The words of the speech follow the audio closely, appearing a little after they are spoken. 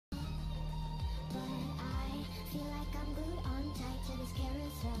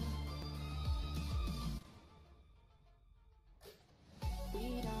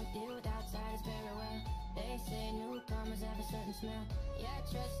can smell. Yeah,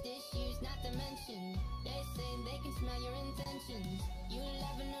 trust issues, not to mention. They say they can smell your intentions. You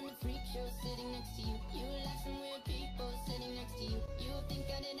laughing on the freak show sitting next to you. You laugh some weird people sitting next to you. You think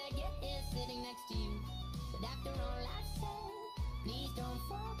how did I get here sitting next to you? But after all I've said, please don't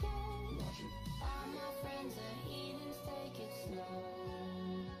forget, all my friends are heathens, take it slow.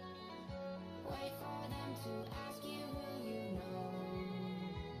 Wait for them to ask you who you know.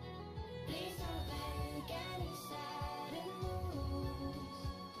 Please don't make any sudden moves.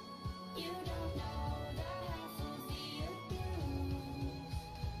 You don't know the half of the abuse.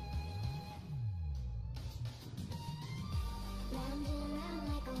 Rounding around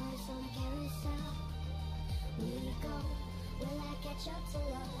like a horse on a carousel. We go, will I catch up to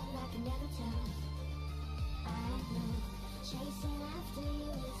love? I can never tell. I know, chasing after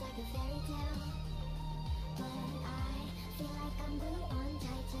you is like a fairy tale, but I feel like I'm glued on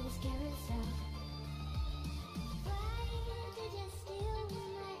tight to this carousel. Why did you steal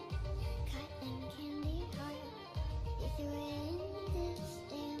my cotton candy heart? You threw it in this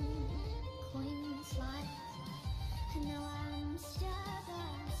damn coin slot, and now I'm stuck,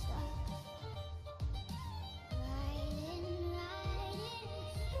 right in.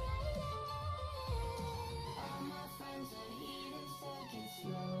 All my friends are heathens, take it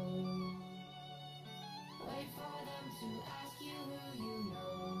slow. Wait for them to ask you who you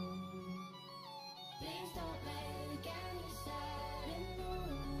know. Please don't make any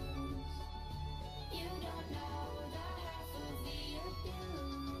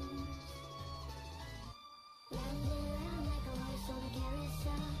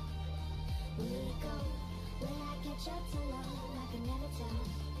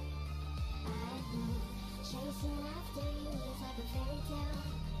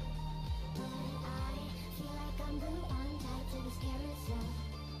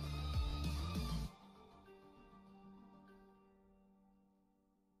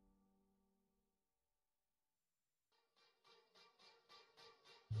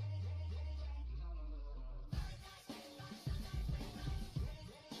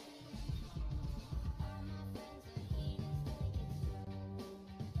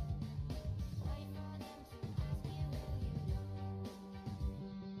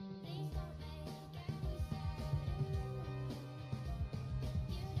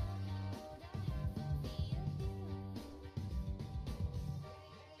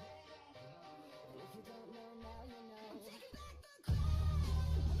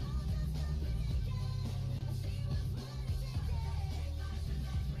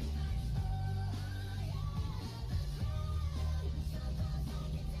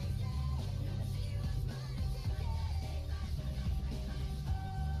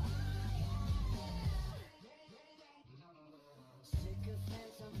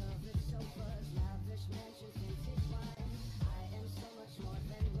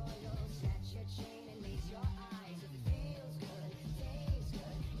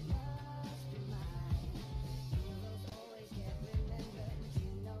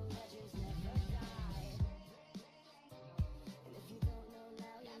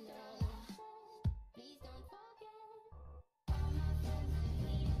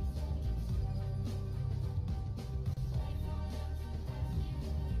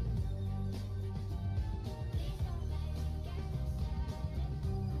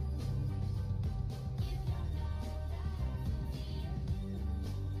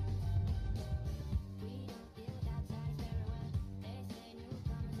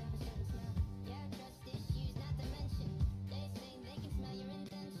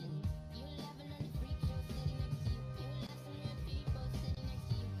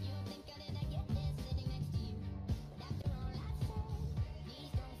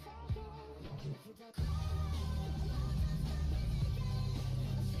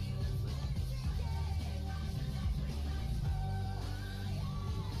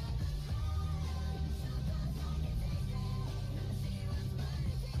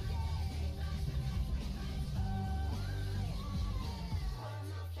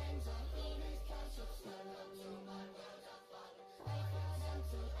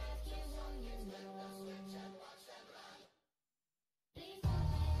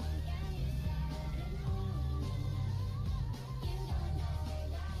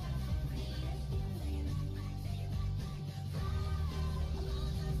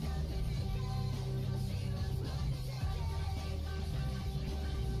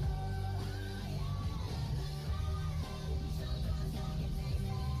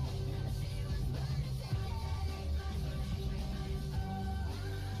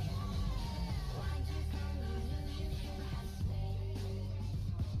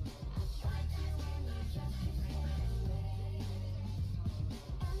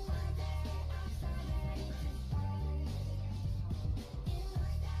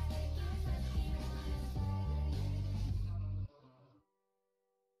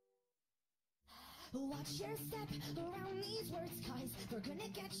Watch your step around these words, cause they're gonna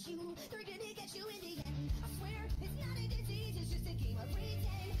get you in the end. I swear, it's not a disease, it's just a game of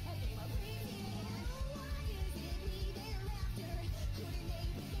pretend, a game of pretend. Why is it me their laughter? Couldn't they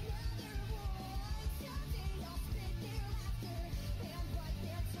pick another one? Someday I'll spit their laughter and bite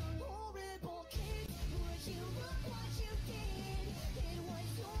their tongue. Horrible kids, would you look what you did? It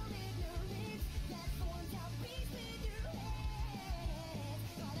was your ignorance that formed out beats in your head.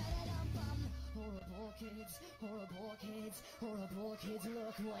 Ba-da-da-dum-bum. Horrible kids, horrible kids, horrible kids,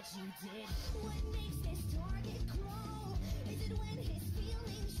 look what you did. What makes this target grow? Is it when his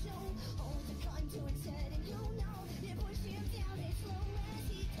feelings show? Hold a gun to his head and you know you push him down as low as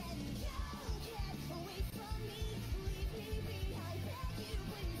he can. Go, get away from me, leave me behind. Beg you,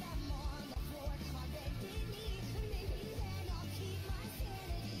 please, I'm on the floor. My bed did me, maybe then I'll keep my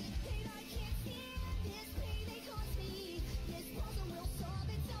sanity. And I can't stand this pain they cause me. This problem will solve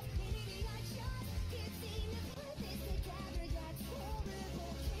itself. Maybe I just can't seem to put this together. That's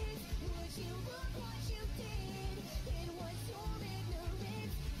horrible, kids. Would you look what you did? It was your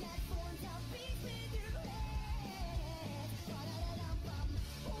ignorance that formed out beats in your head. Ba-da-da-dum-bum.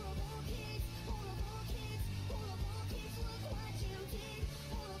 Horrible kids, horrible kids, horrible kids, look what you did.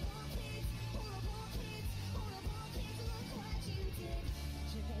 Horrible kids, horrible kids, horrible kids, look what you did.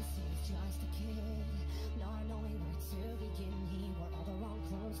 Jesse was just a kid, not knowing where to begin. He wore all the wrong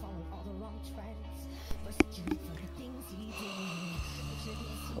clothes, followed all the wrong trends. Persecuted for the things he did.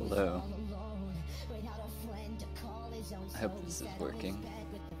 Hello. Without a friend to call his own. I hope this is working.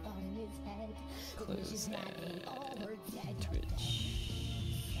 Close that. Twitch.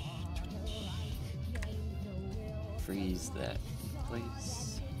 Freeze that,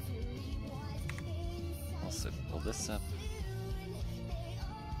 please. Also pull this up.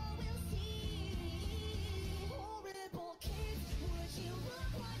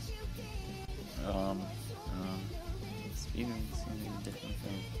 Speaking something different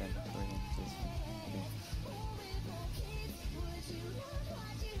from the recording this one.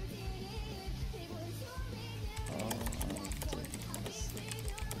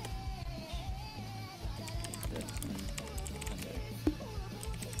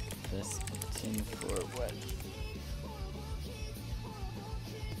 This tin for what?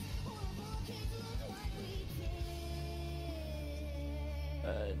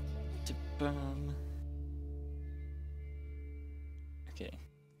 Bomb. Okay.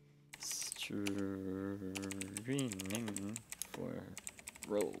 Streaming for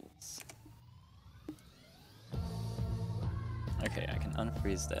rolls. Okay, I can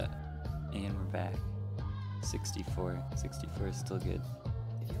unfreeze that. And we're back. 64. 64 is still good.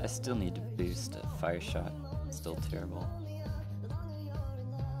 I still need to boost a fire shot. Still terrible.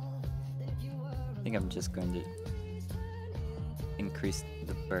 I think I'm just going to increase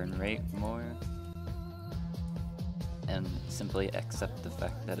the burn rate more and simply accept the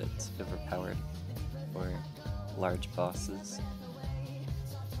fact that it's overpowered for large bosses.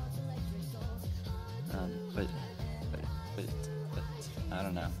 But I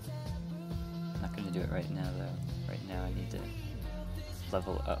don't know. I'm not gonna do it right now though. Right now I need to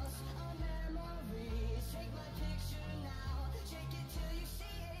level up.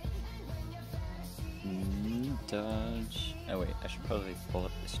 Dodge. Oh wait, I should probably pull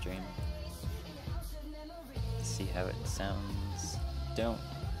up the stream. See how it sounds. Don't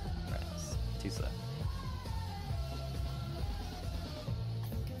press. Too slow.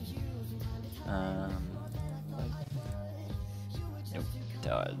 Nope.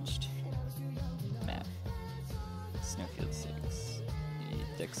 Dodged. Map. Snowfield 6. Need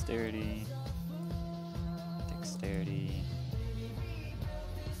dexterity. Dexterity.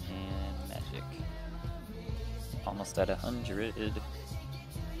 And magic. Almost at 100.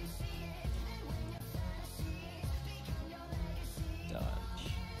 Dodge.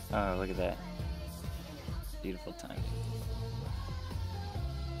 Oh, look at that. Beautiful timing.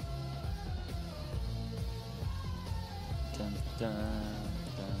 Dun, dun,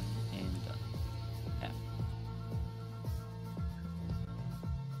 dun, and done. Yeah.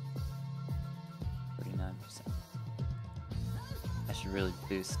 49%. I should really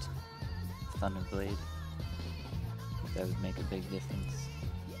boost Thunderblade. That would make a big difference.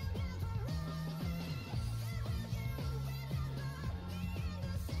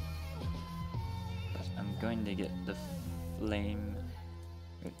 But I'm going to get the flame,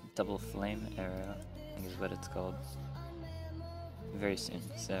 or double flame arrow, I think is what it's called, very soon.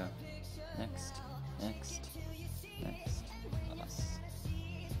 So, next, boss.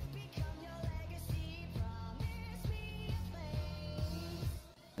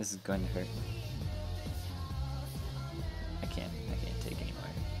 This is going to hurt. I can't take anymore.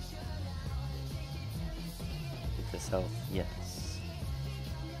 health, yes.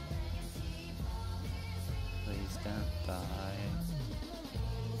 Please don't die.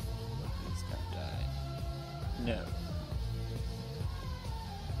 Please don't die. No.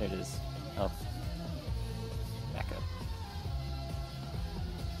 There it is. Health. Back up.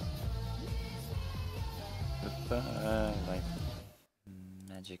 Life.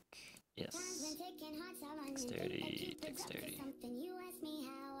 Magic. Yes. Dexterity. Dexterity.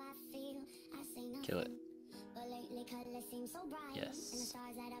 Kill it. Yes.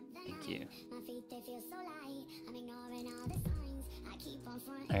 Thank you.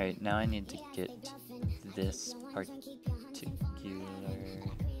 Alright, now I need to get this particular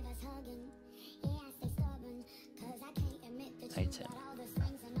item.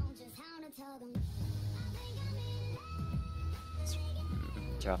 It's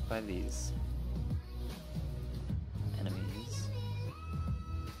dropped by these enemies.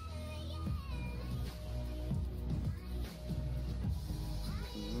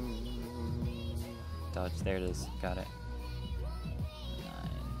 Dodge, there it is, got it. 9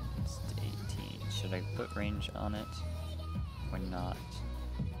 to 18. Should I put range on it or not?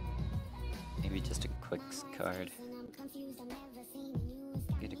 Maybe just a quicks card.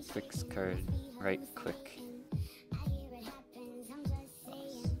 Get a quicks card right quick.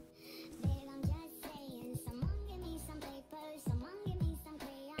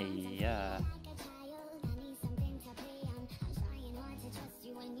 Yeah.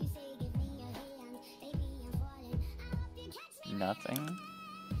 Nothing?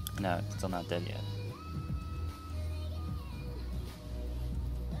 No, it's still not dead yet.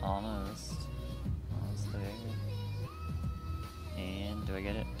 Almost. Almost there. And do I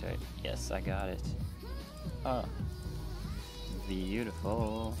get it? Yes, I got it. Oh.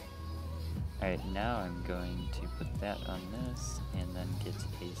 Beautiful. Alright, now I'm going to put that on this, and then get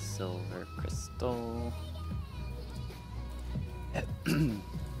a silver crystal.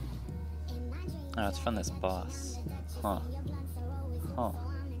 Oh, it's from this boss. Huh. Huh.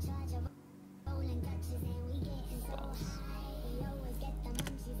 Boss.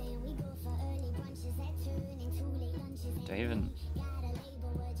 Do I even...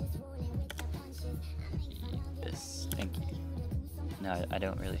 This. Thank you. No, I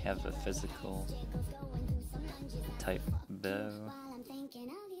don't really have a physical type bow.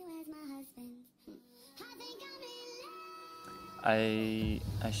 I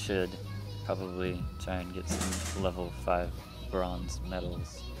should probably try and get some level 5 bronze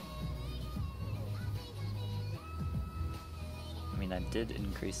medals. I mean, I did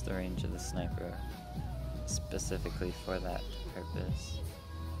increase the range of the sniper specifically for that purpose.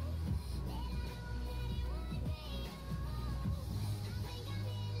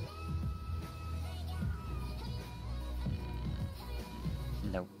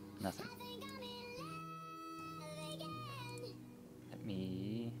 Nope, nothing. Let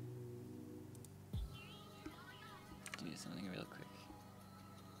me do something real quick.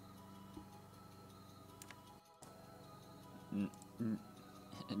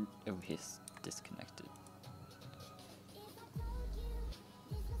 Oh, he's disconnected.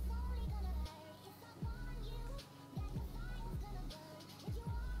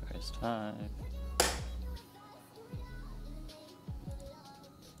 First 5.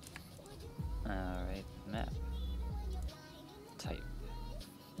 Alright, map. Type.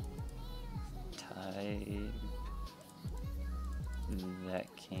 That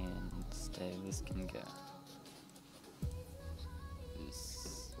can stay, this can go.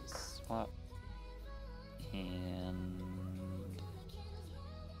 This swap. And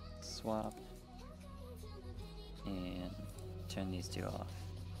swap. And turn these two off.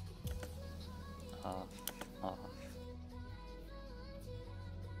 Off, off.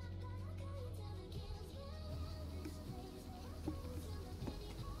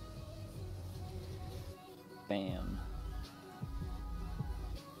 Bam.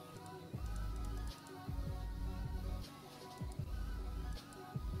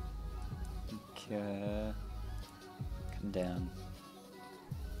 Okay. Come down.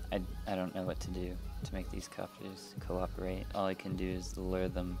 I don't know what to do to make these copters cooperate. All I can do is lure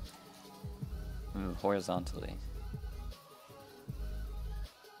them move horizontally.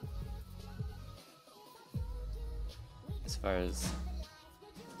 As far as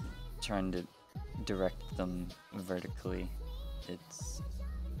trying to direct them vertically, it's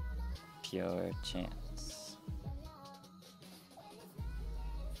pure chance.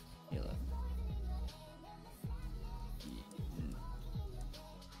 Heal up.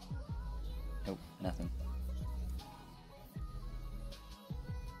 Nope, nothing.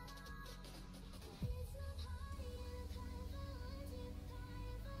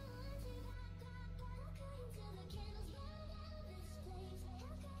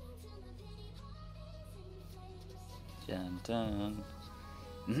 Dun dun.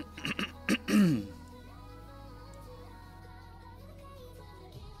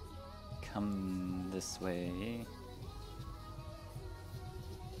 Come this way.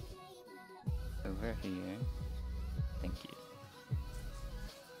 Over here. Thank you.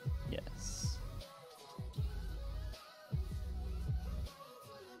 Yes.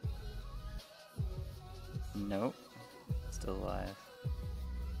 Nope. Still alive.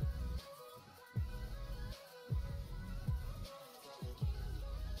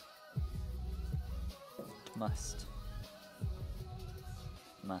 Must.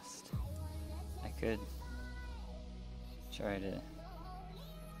 I could try to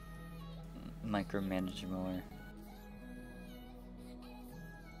micromanage more,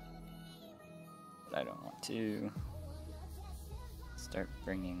 but I don't want to. Start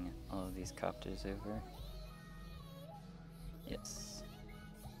bringing all of these copters over. Yes.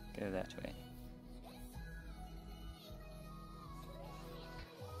 Go that way.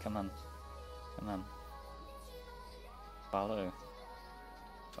 Come on. Come on. Follow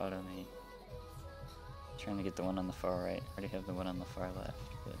me. Trying to get the one on the far right. Already have the one on the far left,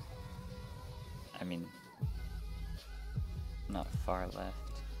 but I mean, not far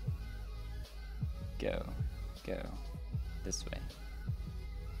left. Go. This way.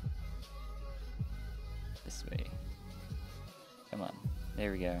 This way. Come on.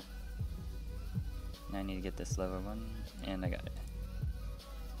 There we go. Now I need to get this lower one, and I got it.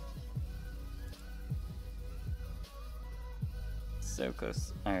 So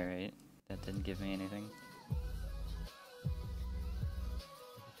close. Alright, that didn't give me anything.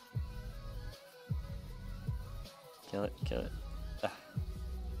 Kill it. Ah.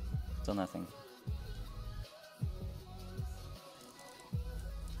 Still nothing.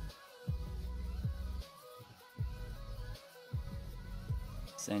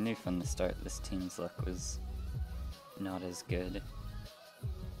 So I knew from the start this team's luck was not as good.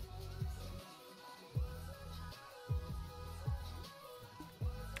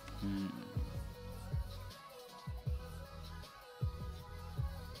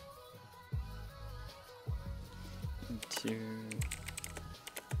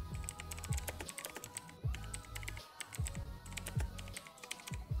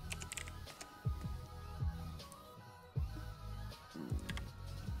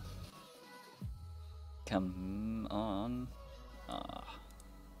 Come on. Ah.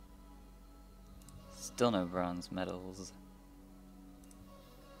 Still no bronze medals.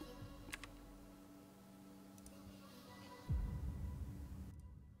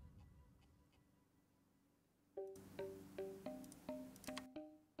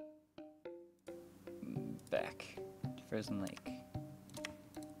 Back to Frozen Lake.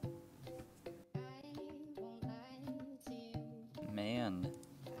 Man,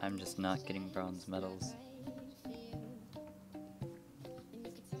 I'm just not getting bronze medals.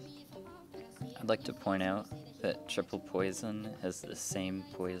 I'd like to point out that triple poison has the same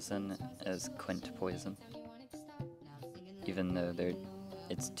poison as Quint poison, even though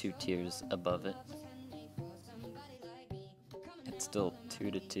it's 2 tiers above it. It's still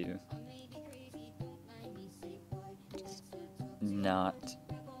 2 to 2. Just not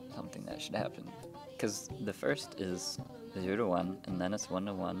something that should happen, because the first is 0 to 1, and then it's 1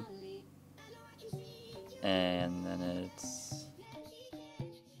 to 1, and then it's,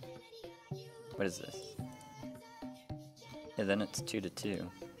 what is this? Yeah, then it's 2 to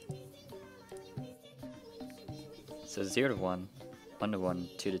 2. So 0 to 1, 1 to 1,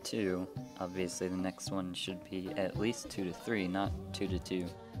 2 to 2. Obviously the next one should be at least 2 to 3, not 2 to 2.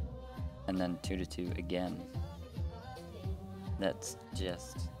 And then 2 to 2 again. That's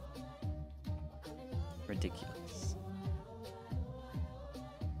just ridiculous.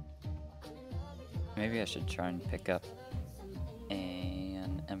 Maybe I should try and pick up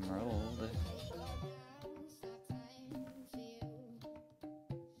an emerald.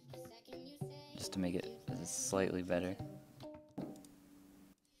 Just to make it slightly better.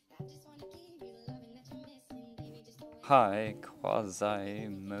 Hi,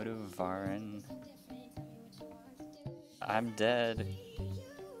 Quasi-Motivarin. I'm dead.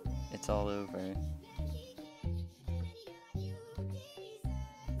 It's all over.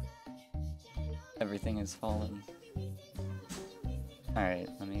 Everything has fallen. Alright,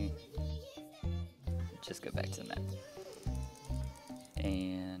 let me just go back to the map.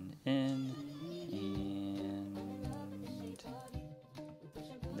 And in, and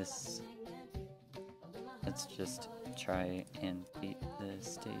this. Let's just try and beat the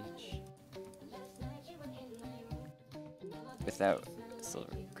stage without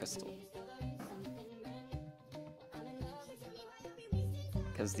silver crystal,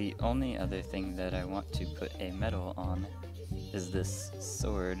 Because the only other thing that I want to put a medal on is this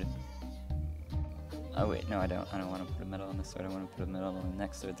sword. Oh wait, no I don't. I don't want to put a medal on the sword, I want to put a medal on the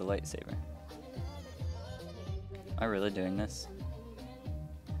next sword, the lightsaber. Am I really doing this?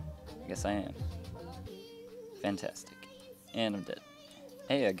 I guess I am. Fantastic. And I'm dead.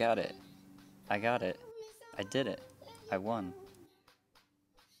 Hey, I got it. I got it. I did it. I won.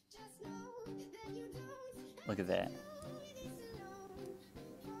 Look at that.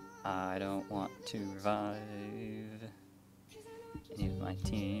 I don't want to revive any of my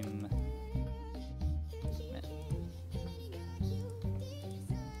team.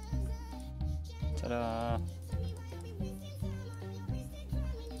 Ta-da!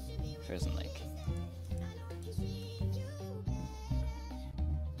 Frozen Lake.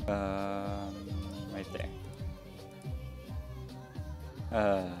 Right there.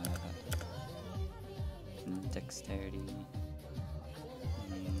 Dexterity.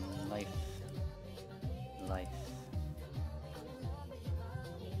 Life. Life.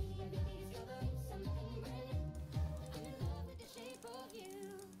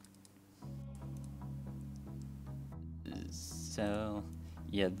 So,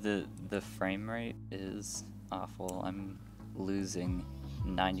 yeah, the frame rate is awful. I'm losing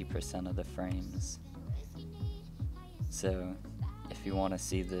 90% of the frames. So, if you want to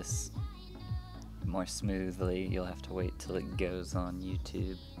see this more smoothly, you'll have to wait till it goes on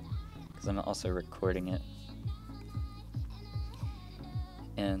YouTube, because I'm also recording it.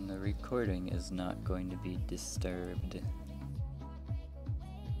 And the recording is not going to be disturbed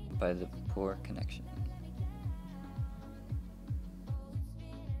by the poor connection.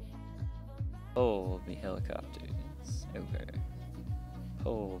 Pull the helicopters over.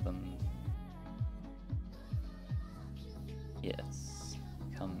 Pull them. Yes.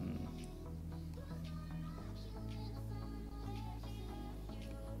 Come.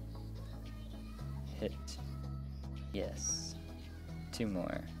 Hit. Yes. 2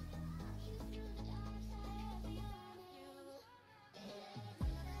 more.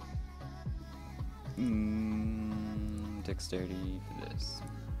 Dexterity for this.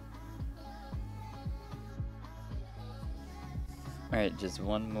 Alright, just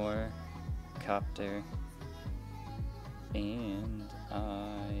one more copter, and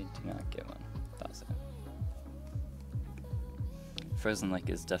I do not get one. Thought so. Frozen Lake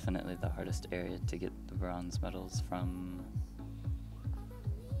is definitely the hardest area to get the bronze medals from.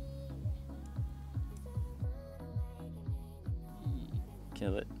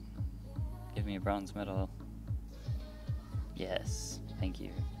 Kill it. Give me a bronze medal. Yes, thank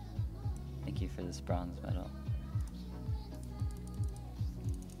you. Thank you for this bronze medal.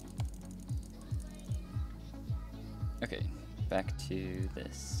 Okay, back to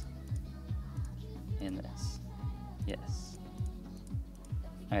this. And this. Yes.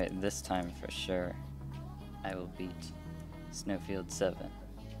 Alright, this time for sure I will beat Snowfield 7.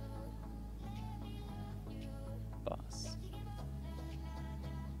 Boss.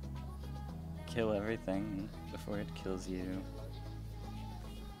 Kill everything before it kills you.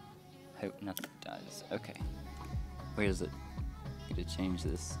 Hope nothing dies. Okay. Where is it? I'm gonna change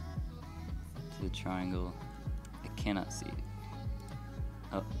this to the triangle. I cannot see it.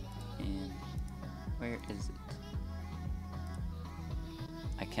 Oh, and where is it?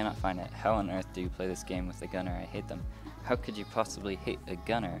 I cannot find it. How on earth do you play this game with a gunner? I hate them. How could you possibly hate a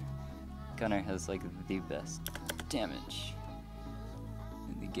gunner? Gunner has like the best damage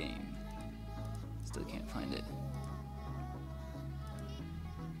in the game. Still can't find it.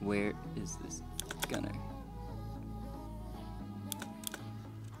 Where is this gunner?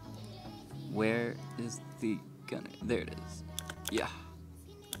 Where is the gunner? There it is. Yeah.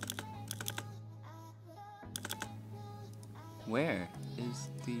 Where is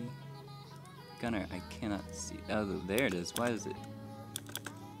the gunner? I cannot see. Oh, there it is. Why is it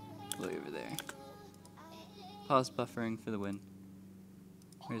way over there? Pause buffering for the win.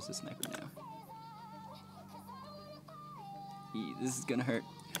 Where's the sniper now? This is gonna hurt.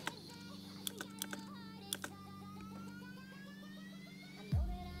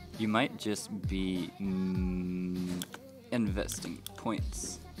 You might just be investing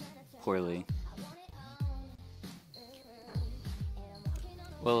points poorly.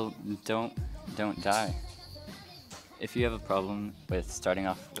 Well, don't die. If you have a problem with starting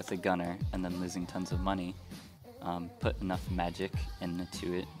off with a gunner and then losing tons of money, put enough magic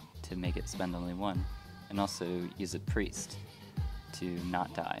into it to make it spend only 1, and also use a priest to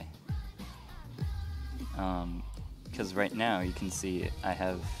not die. Because right now you can see I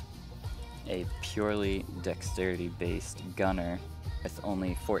have a purely dexterity based gunner with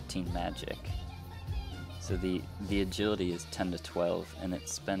only 14 magic. So the agility is 10 to 12, and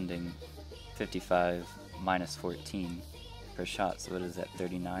it's spending 55 minus 14 per shot, so what is that,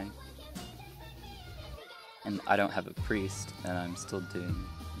 39? And I don't have a priest, and I'm still doing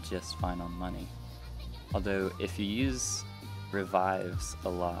just fine on money. Although, if you use revives a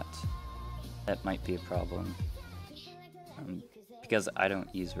lot, that might be a problem. Because I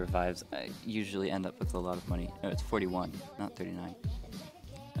don't use revives, I usually end up with a lot of money. No, it's 41, not 39.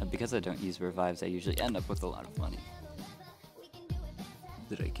 Because I don't use revives, I usually end up with a lot of money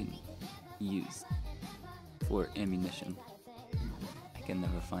that I can use for ammunition. I can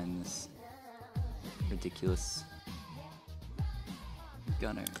never find this ridiculous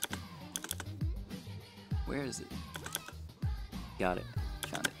gunner. Where is it? Got it.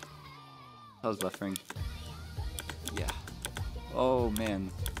 Found it. I was buffering. Yeah. Oh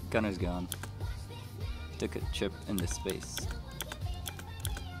man, gunner's gone. Took a trip into space.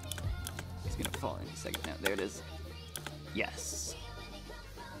 He's gonna fall any second now. There it is. Yes.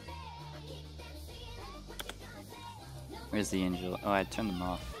 Where's the angel? Oh, I turned them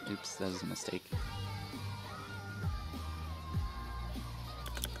off. Oops, that was a mistake.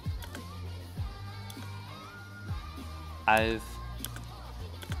 I've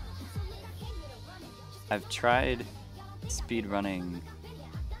tried speedrunning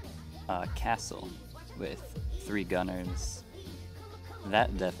Castle with 3 gunners.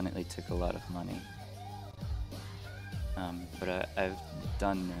 That definitely took a lot of money. But I've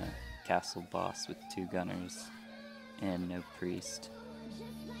done Castle boss with 2 gunners and no priest.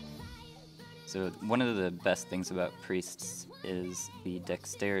 So one of the best things about priests is the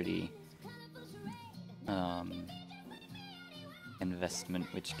dexterity investment,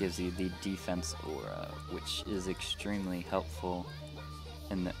 which gives you the defense aura, which is extremely helpful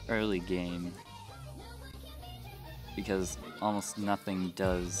in the early game because almost nothing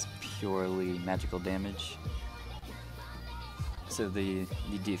does purely magical damage. So the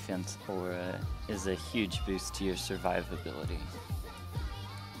defense aura is a huge boost to your survivability.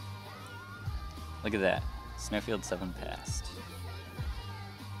 Look at that, Snowfield 7 passed.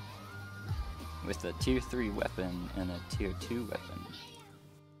 With a tier 3 weapon and a tier 2 weapon.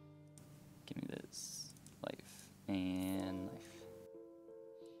 Give me this. Life and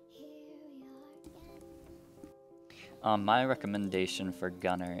life. My recommendation for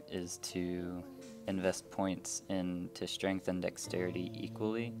Gunner is to invest points into strength and dexterity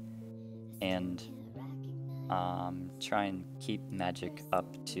equally, and try and keep magic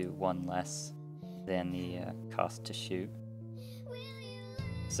up to 1 less than the cost to shoot.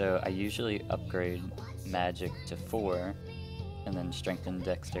 So I usually upgrade magic to 4, and then strength and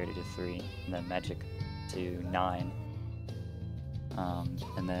dexterity to 3, and then magic to 9,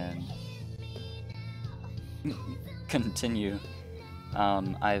 and then continue.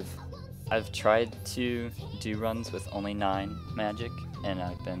 I've tried to do runs with only 9 magic, and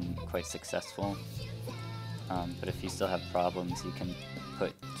I've been quite successful. But if you still have problems, you can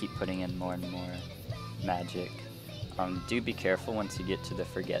keep putting in more and more magic. Do be careful once you get to the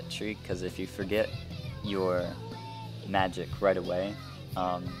forget tree, because if you forget your magic right away,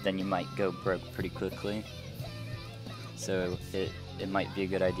 then you might go broke pretty quickly. So it might be a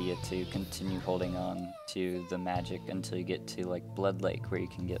good idea to continue holding on to the magic until you get to like Blood Lake, where you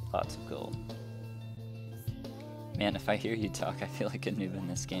can get lots of gold. Man, if I hear you talk, I feel like a noob in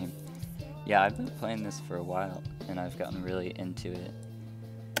this game. Yeah, I've been playing this for a while, and I've gotten really into it.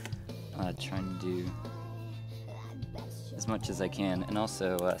 Trying to do as much as I can, and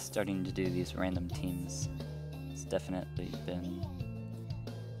also starting to do these random teams. It's definitely been,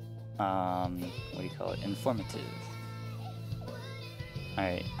 what do you call it, informative.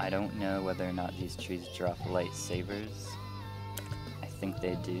 Alright, I don't know whether or not these trees drop lightsabers. I think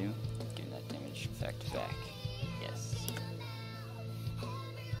they do. Give that damage effect back. Yes.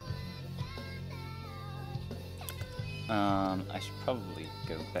 I should probably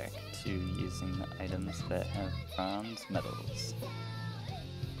go back to using the items that have bronze medals.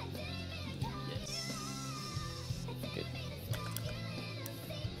 Yes. Good.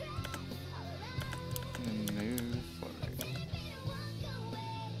 Move forward.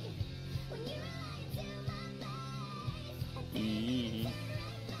 Eee.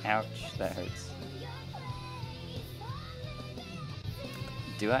 Ouch, that hurts.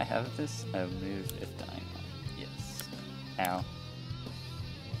 Do I have this? Oh, move if dying. Yes. Ow.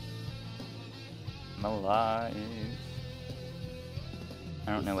 I'm alive.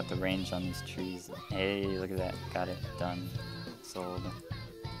 I don't know what the range on these trees is. Hey, look at that. Got it. Done. Sold.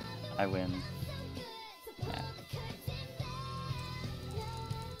 I win. Yeah.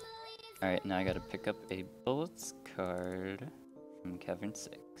 Alright, now I gotta pick up a bullets card from Cavern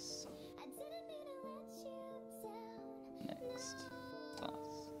 6.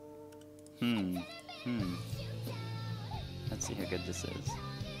 Let's see how good this is.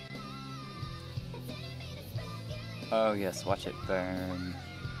 Oh yes, watch it burn.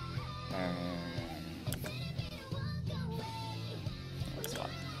 Let's swap.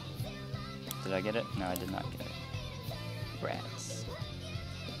 Did I get it? No, I did not get it. Rats.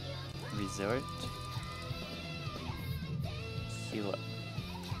 Resort. Heal up.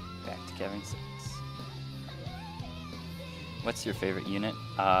 Back to Kevin 6. What's your favorite unit?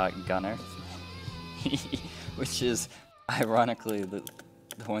 Gunner. Which is, ironically, the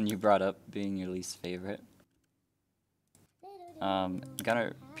one you brought up being your least favorite.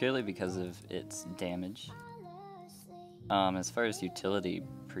 Gunner, purely because of its damage. As far as utility,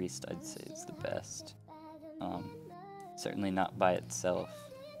 Priest I'd say is the best. Certainly not by itself,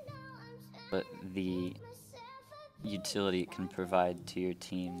 but the utility it can provide to your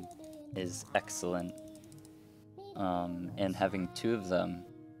team is excellent. And having two of them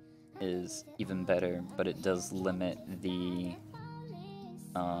is even better, but it does limit the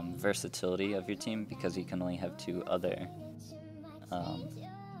versatility of your team because you can only have two other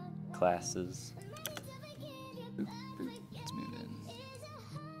classes. Let's move in.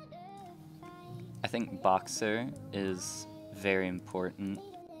 I think Boxer is very important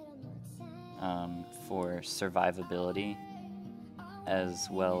for survivability, as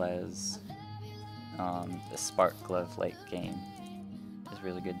well as the Spark Glove late game is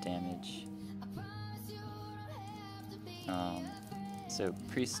really good damage. So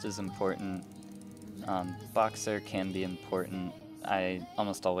Priest is important. Boxer can be important. I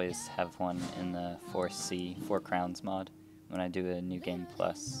almost always have one in the 4C, 4 Crowns mod, when I do a New Game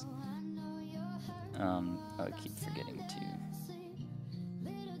Plus. I keep forgetting to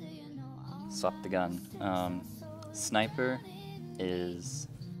swap the gun. Sniper is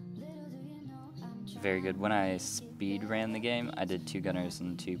very good. When I speed ran the game, I did 2 gunners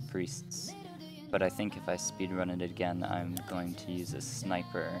and 2 priests. But I think if I speed run it again, I'm going to use a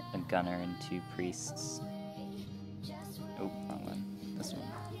sniper, a gunner, and 2 priests. Oh, wrong one. This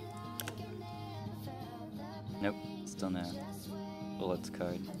one. Nope, still no. Bullets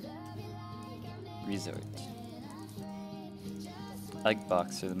card. Resort. I like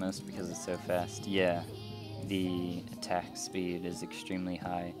Boxer the most because it's so fast. Yeah, the attack speed is extremely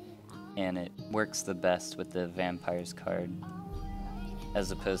high, and it works the best with the Vampires card, as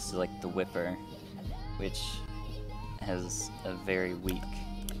opposed to like the Whipper, which has a very weak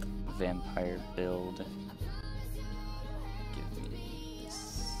vampire build. Give me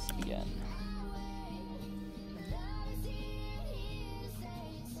this again.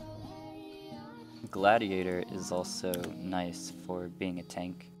 Gladiator is also nice for being a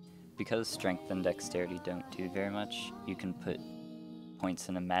tank. Because strength and dexterity don't do very much, you can put points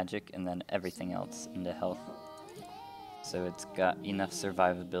into magic and then everything else into health. So it's got enough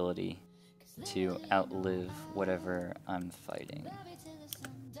survivability to outlive whatever I'm fighting.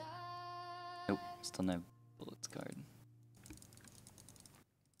 Nope, still no bullets card.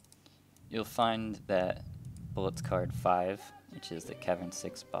 You'll find that bullets card 5, which is the Cavern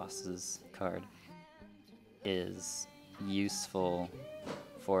 6 boss's card, is useful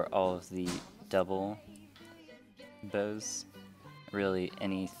for all of the double bows. Really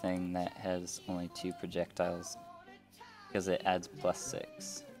anything that has only 2 projectiles, because it adds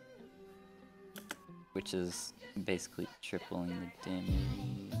 +6, which is basically tripling the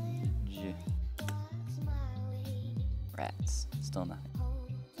damage. Rats, still nothing.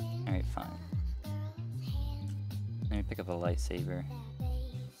 Alright, fine. Let me pick up a lightsaber.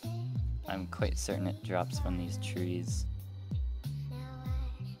 I'm quite certain it drops from these trees.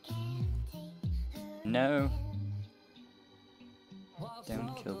 No!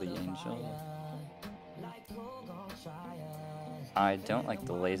 Don't kill the angel. I don't like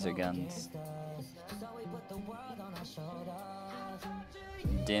the laser guns.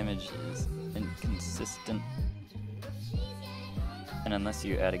 Damage is inconsistent. And unless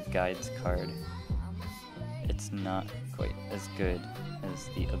you add a guides card, it's not quite as good as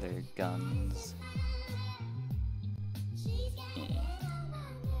the other guns. Yeah.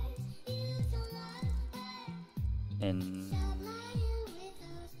 And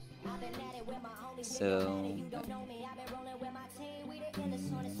so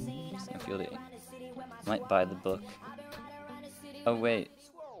Snowfield 8. Might buy the book. Oh wait,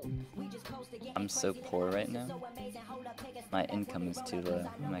 I'm so poor right now. My income is too low.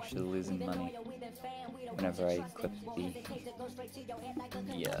 I'm actually losing money whenever I equip the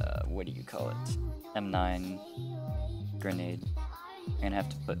what do you call it? M9 grenade. I'm gonna have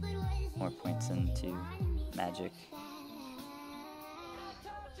to put more points into magic.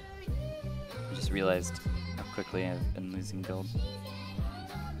 I just realized how quickly I've been losing gold.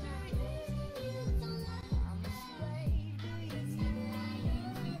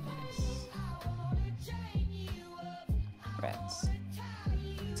 Rats.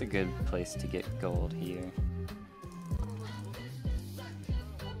 It's a good place to get gold here.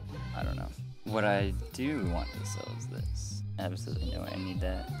 I don't know. What I do want to sell is this. Absolutely no, I need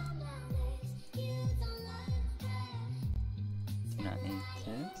that. Do not need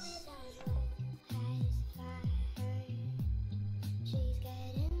this.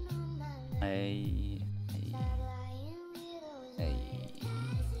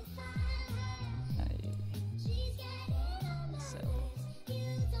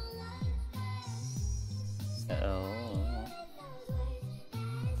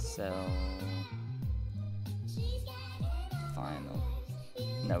 Sell. Final.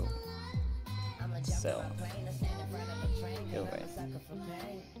 No. Sell. Go away.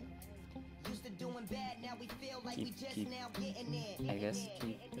 Keep. I guess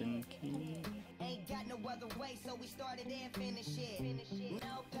keep and keep. Ain't got no other way, so we started and finished it.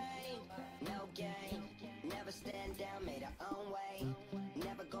 No pain, no gain. Never stand down, made our own way.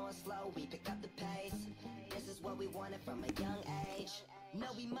 Never going slow, we pick up the pace. This is what we wanted from a young age. No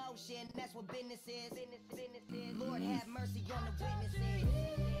emotion, that's what business is. Lord have mercy on the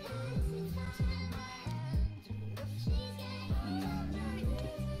witnesses.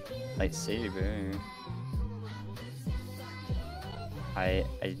 Lightsaber. I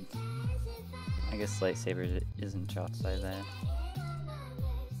guess lightsaber isn't dropped by that.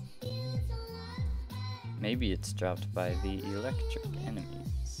 Maybe it's dropped by the electric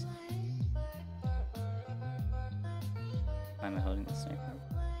enemies. Why am I holding the sniper?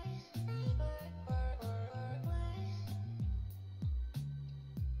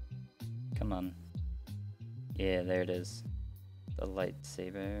 Come on. Yeah, there it is. The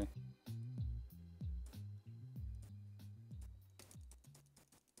lightsaber.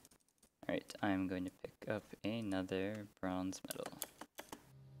 Alright, I'm going to pick up another bronze medal.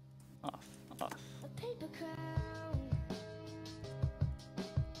 Off. A paper crown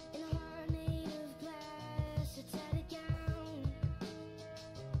in a heart made of glass, a tattered gown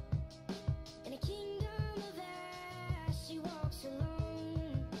in a kingdom of ash. She walks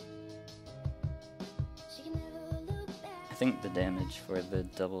alone. She can never look back. I think the damage for the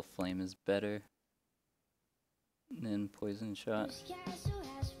double flame is better than poison shot. Whose castle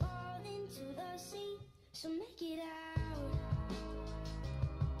has fallen to the sea, so make it out.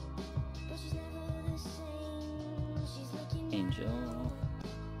 But she's never the same. She's looking Angel.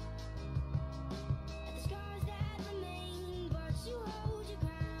 at the scars that remain, but you hold your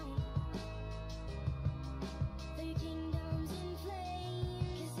ground. Though your kingdom's in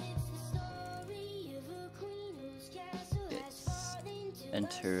flames, 'cause it's the story of a queen whose castle has fallen to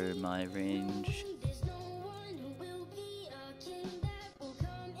Enter my range. There's no one who will be a king that will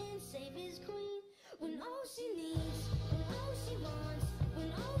come and save his queen. When all she needs, when all she wants,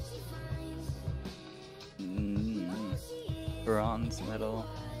 when all she finds, all she is, Bronze medal.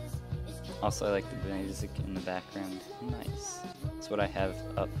 Also, I like the music in the background. Nice. So what I have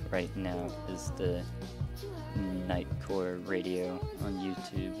up right now is the Nightcore radio on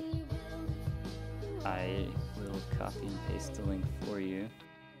YouTube. I will copy and paste the link for you.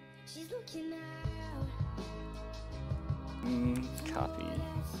 she's looking out. Copy.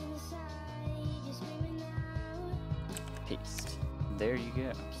 That's inside, you're screaming out. Paste. There you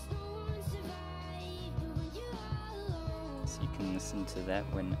go. 'Cause no one survived, but when you're all alone, So you can listen to that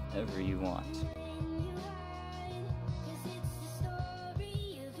whenever you want. when you hide, 'cause it's the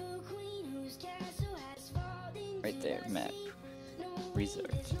story of a queen whose castle has fallen Right to there, the map. sea. No,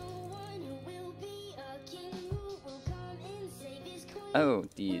 Resort. there's no one who will be a king who will come and save his queen. Oh,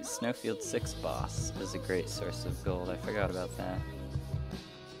 the Snowfield 6 boss is a great source of gold. I forgot about that.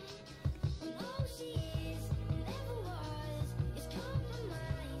 When all she is, never was, is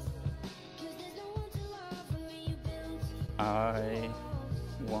compromise. 'Cause there's no one to love where you build I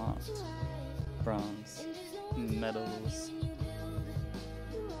want to hide. bronze And there's no one to medals. love you when you build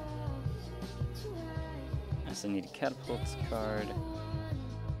your walls to hide. I also need a catapults card.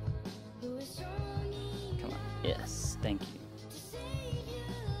 Who is strong enough Come on. Yes, thank you. to save your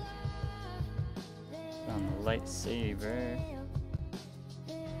love? On the lightsaber.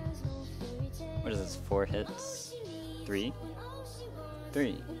 There's no fairy tale. What is this? 4 hits? 3? When all she wants,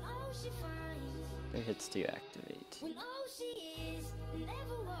 3. when all she finds, 3 hits to activate. when all she is,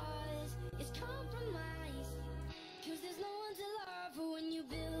 never was, is compromise. 'Cause there's no one to love her when you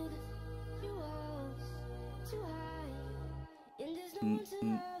build your walls too high. And there's no one to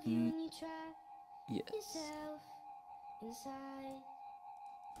love you when you trap Yes. yourself inside.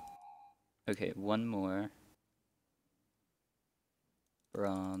 Okay, one more.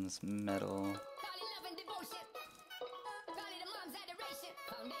 Bronze medal. Call it love and devotion. Call it a mom's adoration.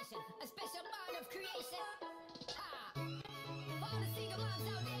 Foundation, a special bond of creation. Ah.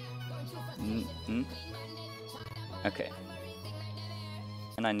 Okay.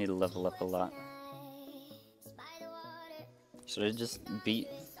 And I need to level up a lot. Should I just beat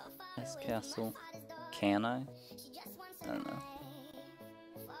this castle? Can I? I don't know.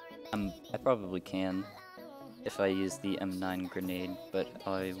 I probably can if I use the M9 grenade, but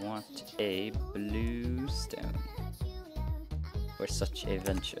I want a blue stone for such a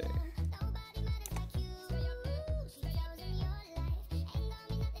venture.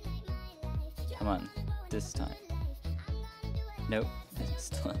 Come on, this time. Nope,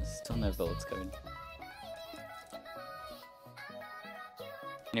 still no bullets card.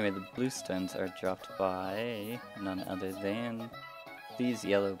 Anyway, the blue stones are dropped by none other than these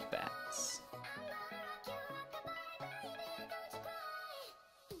yellow bats.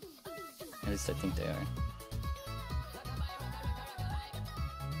 At least I think they are.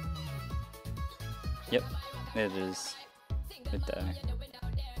 Yep, it is. Right there.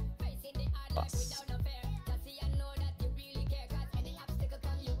 Boss.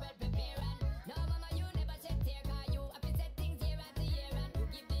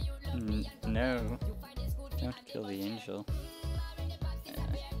 No. Don't kill the angel.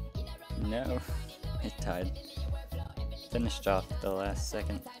 No. It died. Finished off the last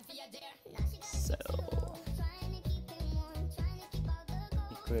second. So.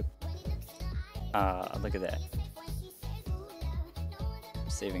 Equip. Ah, look at that. I'm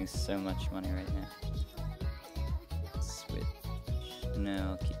saving so much money right now. Switch. No,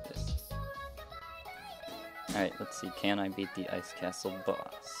 I'll keep this. Alright, let's see. Can I beat the Ice Castle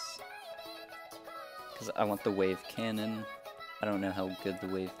boss? Because I want the wave cannon. I don't know how good the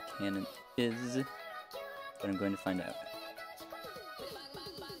wave cannon is, but I'm going to find out.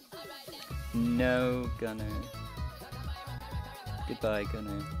 No, Gunner. Goodbye,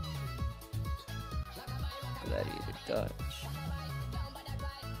 Gunner. Gladiator dodge.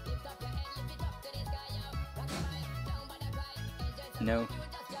 No.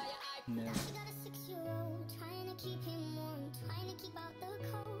 No.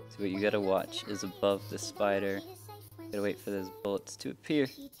 So what you gotta watch is above the spider. Gotta wait for those bullets to appear.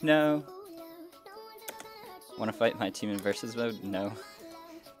 No! Wanna fight my team in versus mode? No.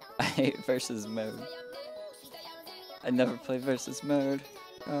 I hate versus mode. I never play versus mode.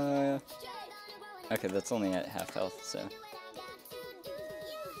 Okay, that's only at half health, so.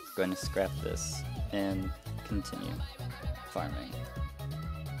 Going to scrap this and continue farming.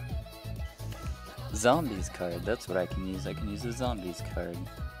 Zombies card, that's what I can use. I can use a zombies card.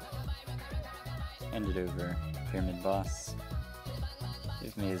 Hand it over. Pyramid boss.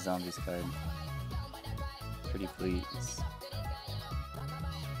 Give me a zombies card. Pretty please.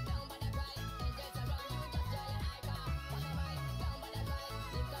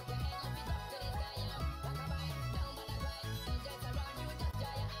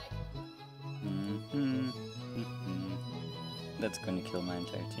 That's going to kill my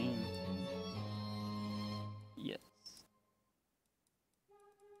entire team. Yes.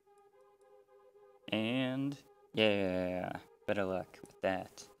 And yeah, better luck with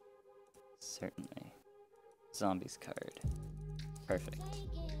that. Certainly. Zombies card. Perfect.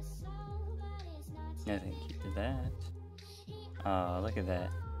 No thank you to that. Oh, look at that.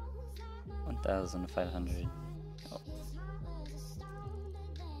 1,500. Oh.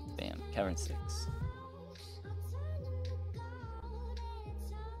 Bam, cavern 6.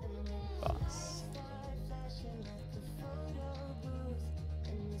 Boss.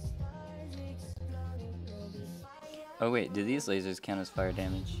 Oh wait, do these lasers count as fire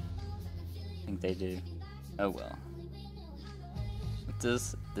damage? I think they do. Oh well. What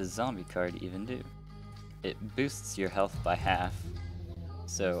does the zombie card even do? It boosts your health by half,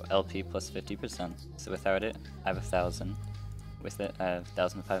 so LP plus 50%. So without it, I have 1,000. With it, I have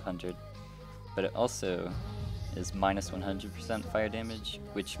 1,500. But it also is minus 100% fire damage,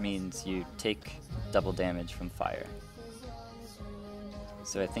 which means you take double damage from fire.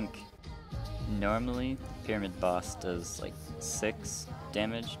 So I think normally the pyramid boss does like 6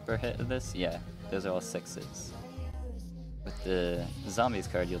 damage per hit of this. Yeah, those are all 6s. With the zombies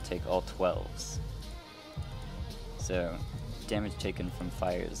card, you'll take all 12s. So damage taken from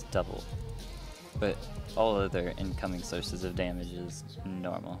fire is double. But all other incoming sources of damage is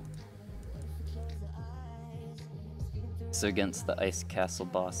normal. So against the Ice Castle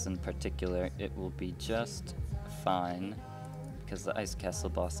boss in particular, it will be just fine, because the Ice Castle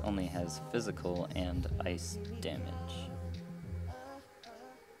boss only has physical and ice damage.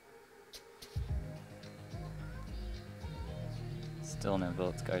 Still no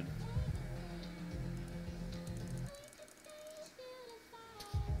bullets card.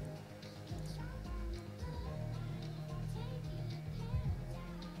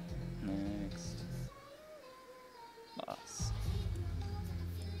 No.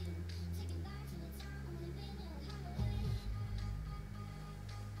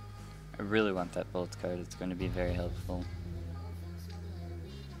 I really want that bolt card, it's going to be very helpful.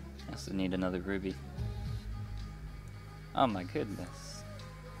 I also need another ruby. Oh my goodness.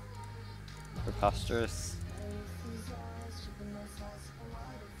 Preposterous.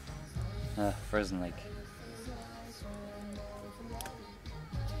 Frozen Lake.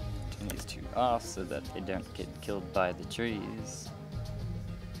 Turn these two off so that they don't get killed by the trees.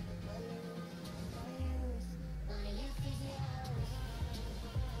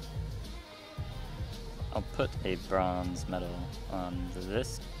 I'll put a bronze medal on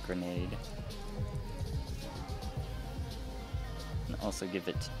this grenade. And also give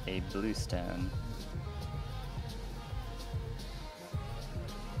it a blue stone.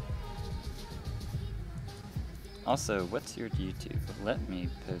 Also, what's your YouTube? Let me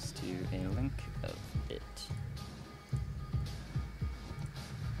post you a link of it.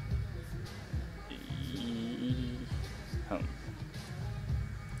 Home.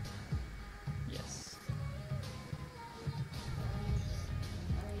 Yes.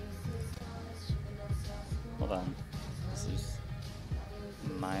 Hold on. This is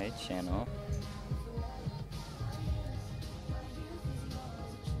my channel.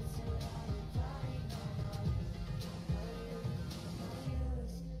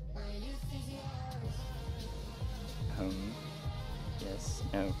 Home. Yes.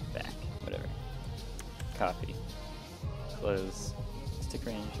 No. Back. Whatever. Copy. Close. Stick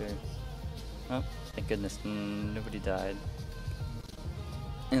Ranger. Oh, thank goodness nobody died.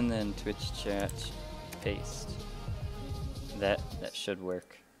 And then Twitch chat. Paste. That should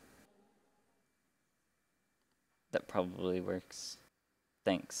work. That probably works.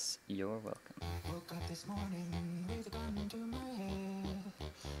 Thanks. You're welcome. Woke up this morning with a gun to my head.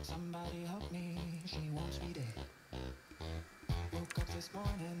 Somebody help me, she wants me dead. Woke up this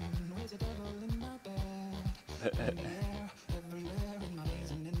morning with a devil in my bed. In the air, everywhere, in my veins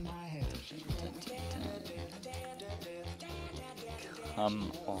and in my head.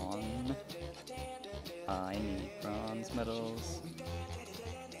 Come on. I need bronze medals.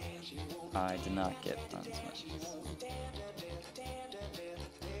 I did not get bronze medals.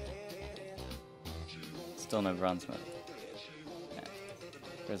 Still no bronze medal. Yeah.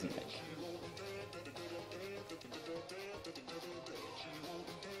 Frozen Lake.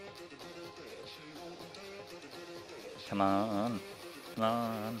 Come on. Come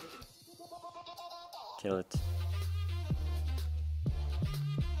on. Kill it.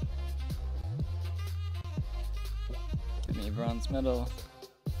 Give me a bronze medal.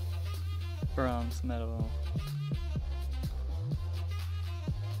 Bronze medal.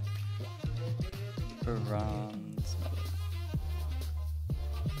 Bronze medal.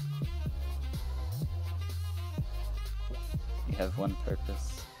 You have one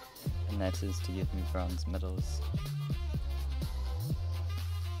purpose, and that is to give me bronze medals.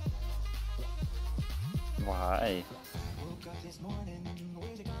 Why?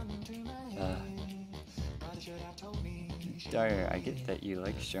 Dyer, I get that you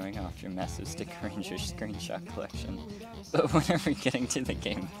like showing off your massive Stick Ranger screenshot collection, but when are we getting to the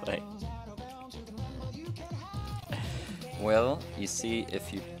gameplay? Well, you see,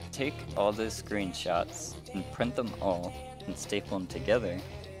 if you take all those screenshots and print them all and staple them together,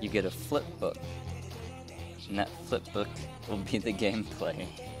 you get a flip book. And that flip book will be the gameplay.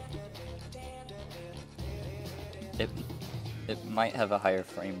 It might have a higher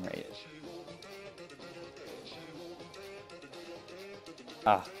frame rate.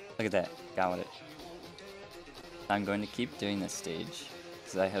 Ah, look at that. Got it. I'm going to keep doing this stage,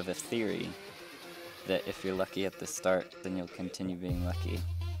 because I have a theory that if you're lucky at the start, then you'll continue being lucky.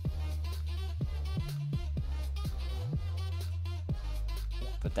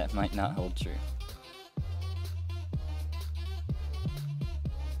 But that might not hold true.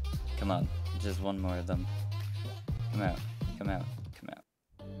 Come on, just one more of them. Come out, come out, come out.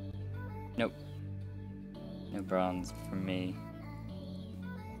 Nope. No bronze for me.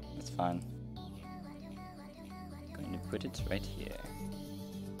 It's fine. I'm going to put it right here.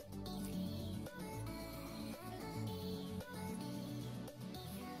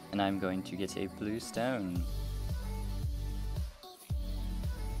 And I'm going to get a blue stone.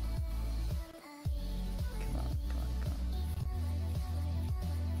 Come on, come on, come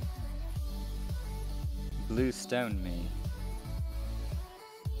on. Blue stone me.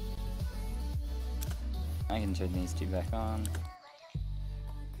 I can turn these two back on.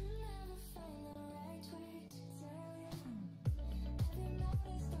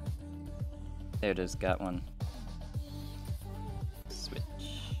 There it is, got one. Switch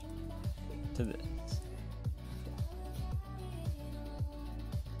to this.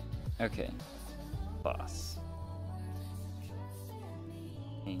 Okay, boss.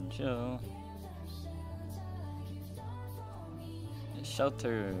 Angel.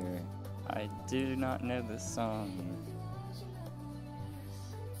 Shelter. I do not know this song.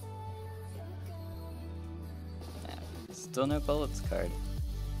 Still no bullets card.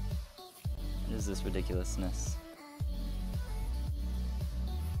 What is this ridiculousness?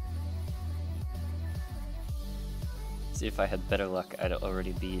 See, if I had better luck, I'd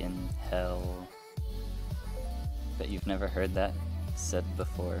already be in hell. Bet you've never heard that said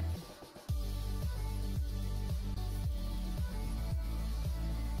before.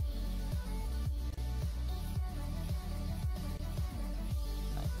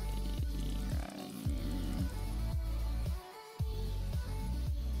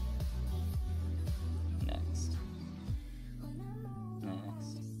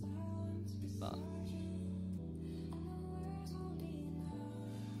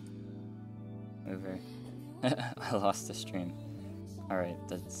 Over. I lost the stream. Alright,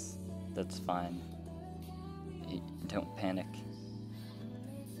 that's fine. Don't panic.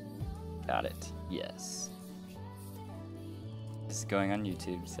 Got it. Yes. This is going on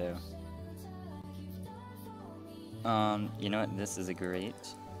YouTube, so... you know what? This is a great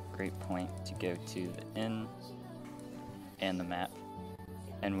point to go to the inn and the map.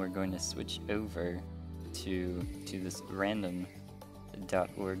 And we're going to switch over to this random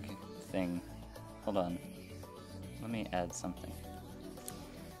 .org thing. Hold on. Let me add something.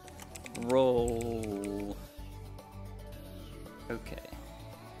 Roll. Okay.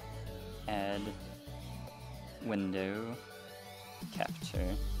 Add window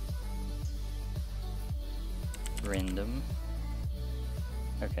capture random.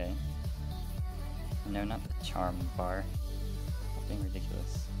 Okay. No, not the charm bar. Being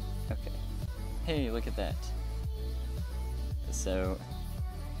ridiculous. Okay. Hey, look at that. So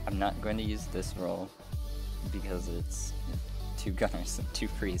I'm not going to use this roll because it's 2 gunners and 2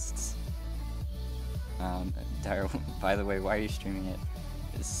 priests. By the way, why are you streaming it?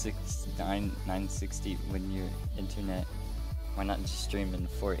 It's 960 when your internet. Why not just stream in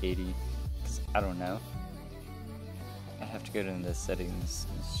 480? Because I don't know. I have to go to the settings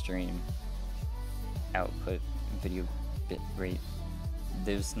and stream output video bit rate.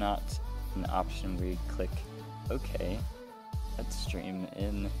 There's not an option where you click OK. Let's stream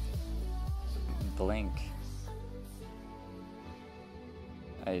in blank.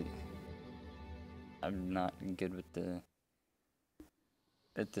 I'm not good with the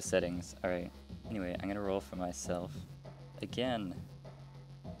settings. Alright. Anyway, I'm gonna roll for myself. Again.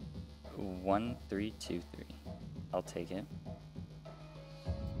 1, 3, 2, 3. I'll take it.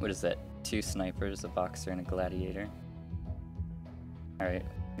 What is that? 2 snipers, a boxer, and a gladiator. Alright,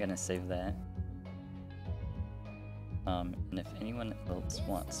 I'm gonna save that. And if anyone else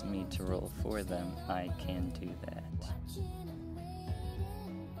wants me to roll for them, I can do that.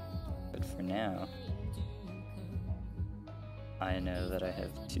 But for now, I know that I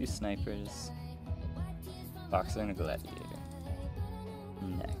have 2 snipers, boxer, and a gladiator.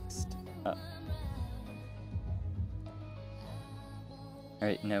 Next up.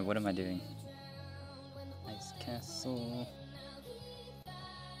 Alright, no, what am I doing? Nice castle.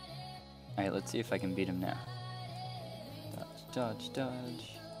 Alright, let's see if I can beat him now. Dodge,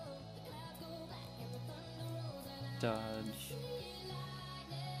 dodge. Dodge.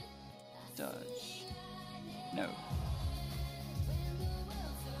 Dodge. No.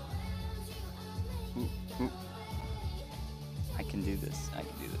 Ooh, ooh. I can do this. I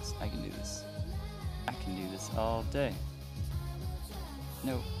can do this. I can do this. I can do this all day.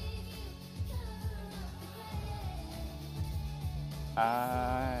 No.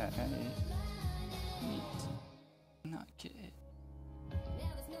 I need to not get hit.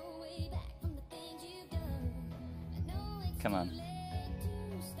 Come on.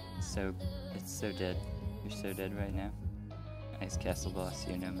 It's so dead. You're so dead right now. Nice castle boss,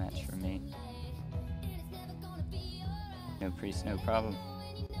 you're no match for me. No priest, no problem.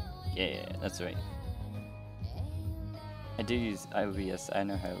 Yeah, that's right. I do use OBS, I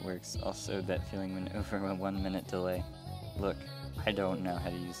know how it works. Also, that feeling when over a 1 minute delay. Look, I don't know how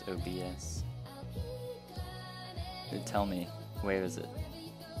to use OBS. Tell me, where is it?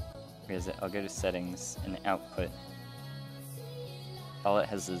 Where is it? I'll go to settings and output. All it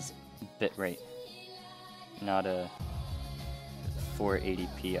has is bitrate, not a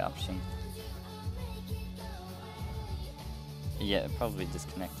 480p option. Yeah, it probably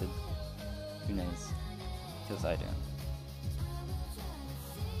disconnected. Who knows? Because I don't.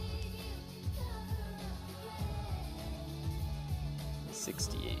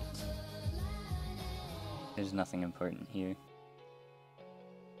 $68. There's nothing important here.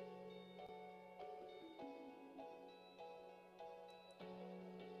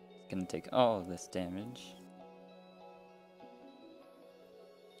 gonna take all of this damage.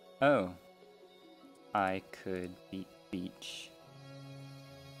 Oh. I could beat Beach.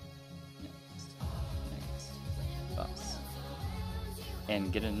 Next boss.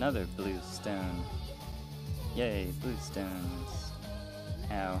 And get another blue stone. Yay, blue stones.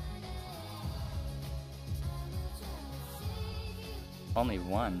 Ow. Only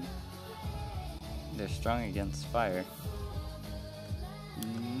one. They're strong against fire.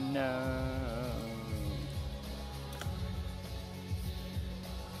 No.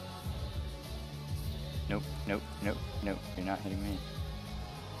 Nope, nope, nope, nope. You're not hitting me.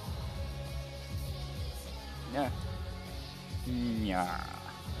 Nah. Nya.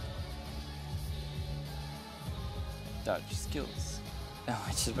 Dodge skills. Oh,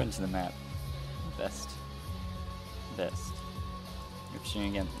 I just went to the map. Best. Best. You're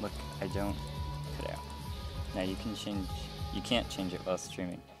shooting again. Look, I don't cut out. Now you can change. You can't change it while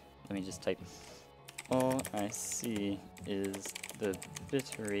streaming. Let me just type. All I see is the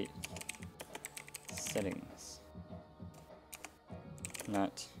bitrate settings.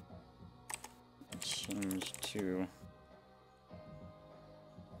 Not change to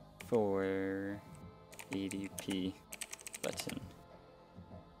 480p button.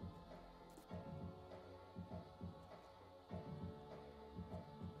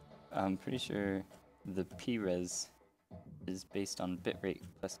 I'm pretty sure the P-res is based on bitrate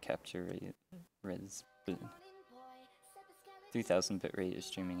plus capture rate. Res 3000 bitrate is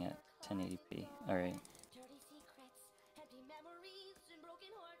streaming at 1080p. Alright.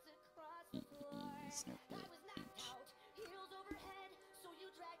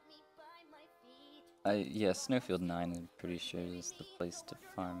 Yeah, Snowfield 9 I'm pretty sure is the place to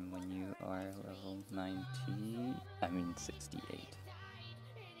farm when you are level 68.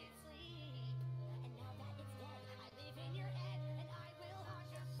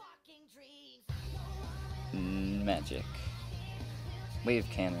 Magic. Wave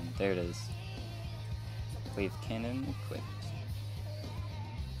cannon, there it is. Wave cannon equipped.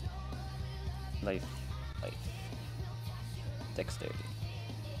 Life. Dexterity.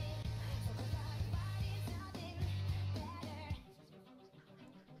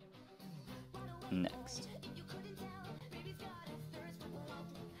 Next.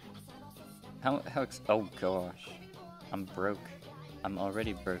 Oh gosh. I'm broke. I'm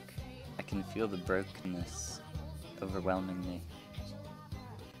already broke. I can feel the brokenness overwhelming me.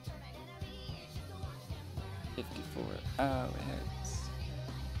 54. Oh, it hurts.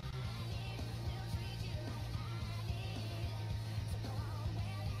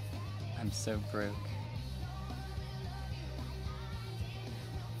 I'm so broke.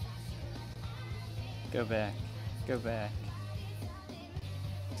 Go back. Go back.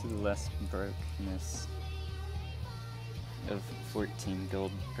 To the less brokenness of 14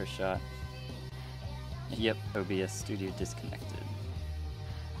 gold per shot. Yep, OBS Studio disconnected.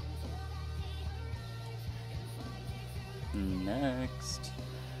 Next.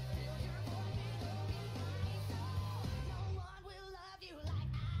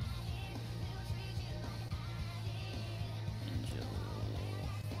 Angel.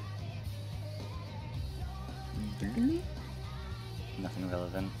 Nothing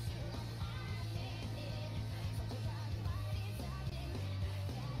relevant.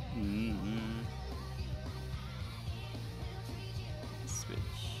 Switch.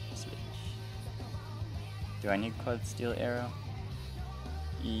 Do I need quad steel arrow?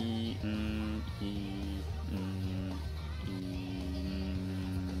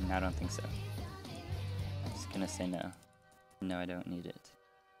 I don't think so. I'm just gonna say no. No, I don't need it.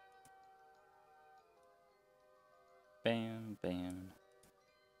 Bam, bam.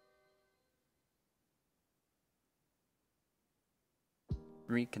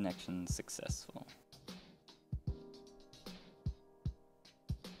 Reconnection successful.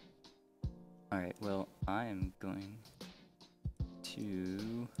 Alright, well, I am going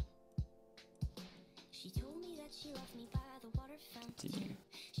to continue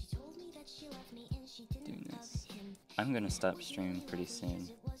doing this. I'm gonna stop streaming pretty soon,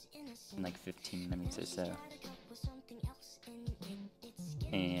 in like 15 minutes or so.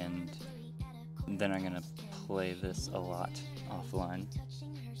 And then I'm gonna play this a lot offline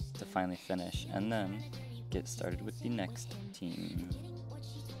to finally finish, and then get started with the next team.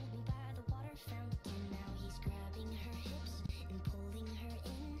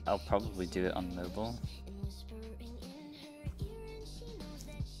 I'll probably do it on mobile.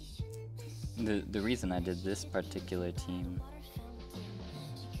 The reason I did this particular team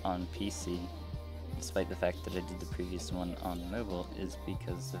on PC, despite the fact that I did the previous one on mobile, is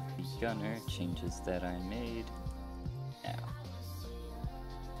because of the gunner changes that I made. Ow.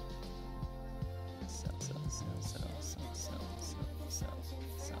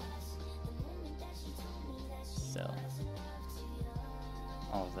 Sell.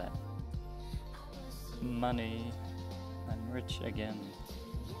 All of that. Money. I'm rich again.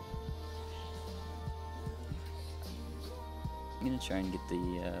 I'm gonna try and get the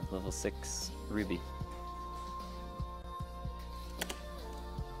level 6 ruby.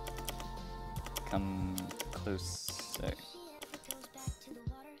 Come closer.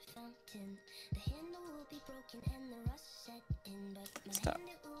 Stop.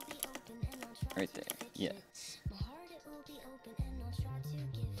 Right there. Yes.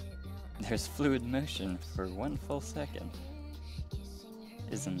 There's fluid motion for 1 full second.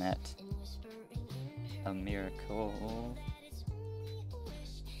 Isn't that a miracle?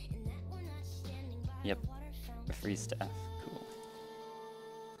 Yep. A free staff. Cool.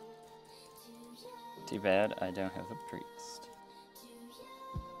 Too bad I don't have a priest.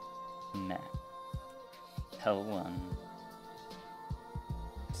 Nah. Hell 1.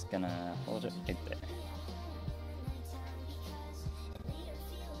 Just gonna hold it right there.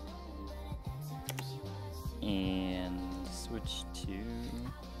 And switch to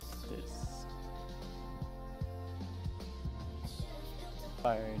this.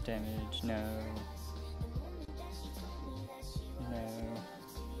 Fire damage, no. No.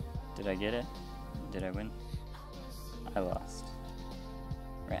 Did I get it? Did I win? I lost.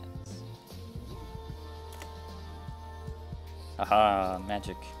 Rats. Aha,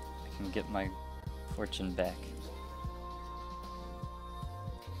 magic. I can get my fortune back.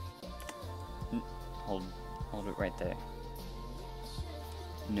 Hold it right there.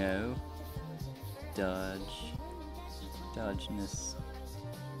 No. Dodge. Dodgeness.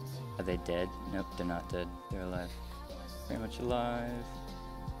 Are they dead? Nope, they're not dead. They're alive. Very much alive.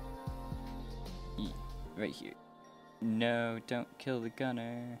 Right here. No, don't kill the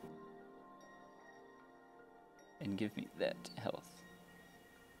gunner. And give me that health.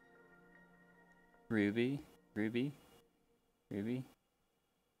 Ruby? Ruby? Ruby?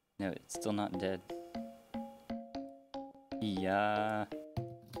 No, it's still not dead. Yeah.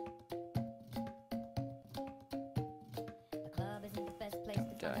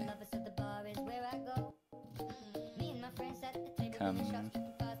 Don't die. Come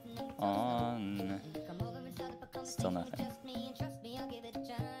on. Still nothing.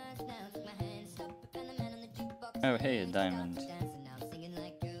 Oh, hey, a diamond.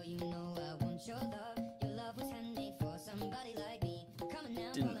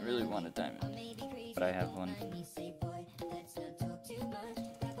 Didn't really want a diamond, but I have one.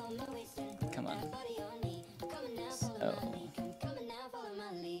 Come on. So.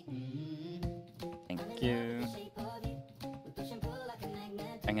 Thank you.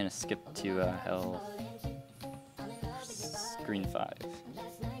 I'm gonna skip to hell. Screen 5.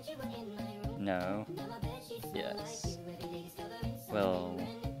 No. Yes. Well.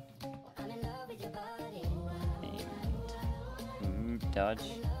 And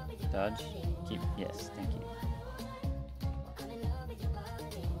dodge. Dodge. Keep. Yes. Thank you.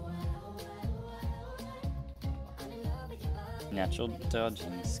 Natural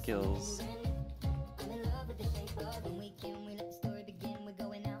dodging skills.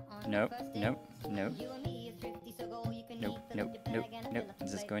 Nope. Nope. Nope. Nope, nope, nope, nope.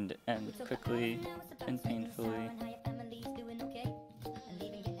 This is going to end quickly and painfully.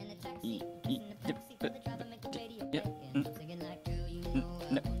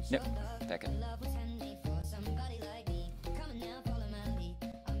 No, no, back up.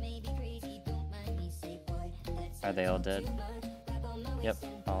 Are they all dead? Yep,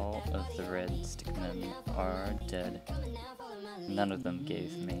 all of the red stickmen are dead. None of them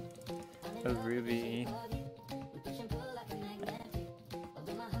gave me a ruby.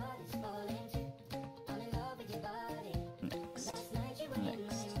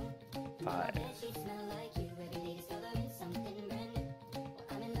 Next. 5.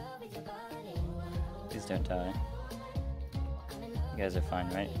 Please don't die. You guys are fine,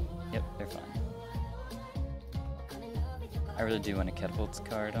 right? Yep, they're fine. I really do want a catapults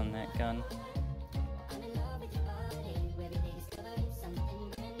card on that gun.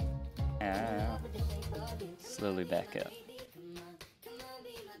 Ow. Slowly back up.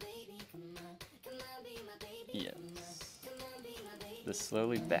 Yes. The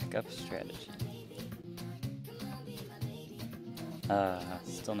slowly back up strategy.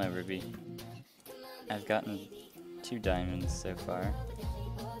 Still no ruby. I've gotten 2 diamonds so far.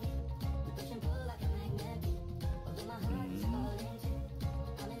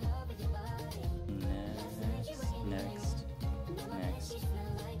 Next.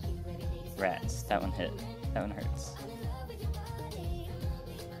 Rats. That one hit. That one hurts.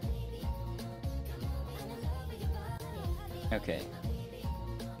 Okay.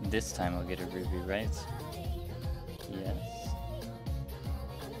 This time I'll get a ruby, right? Yes.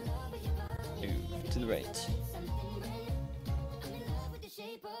 Move to the right.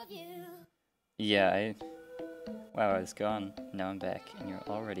 Yeah, wow, I was gone. Now I'm back, and you're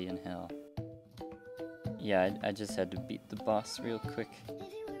already in hell. Yeah, I just had to beat the boss real quick.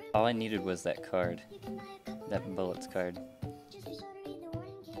 All I needed was that card. That bullets card.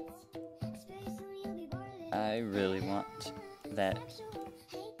 I really want that.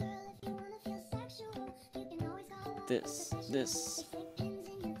 This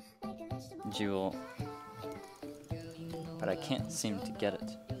jewel. But I can't seem to get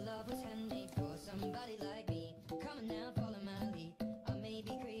it.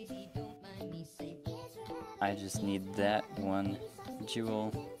 I just need that one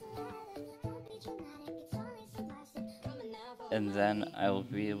jewel. And then I'll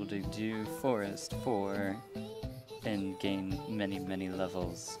be able to do Forest 4 and gain many, many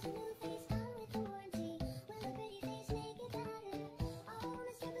levels.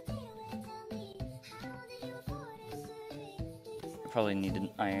 I probably need an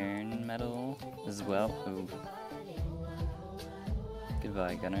iron medal as well. Ooh.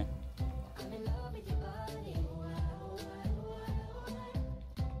 Goodbye, Gunner.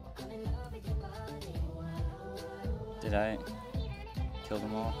 Did I kill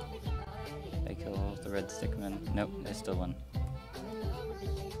them all? I kill all of the red stickmen. Nope, I still won.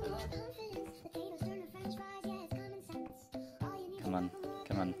 Come on,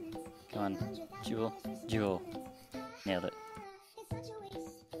 come on, come on. Jewel, jewel. Nailed it.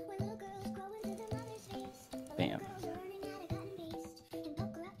 Bam.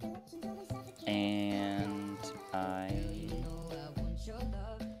 And I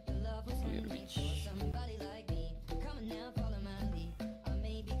reach.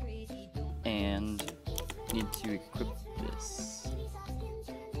 And need to equip this.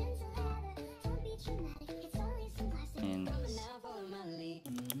 And this.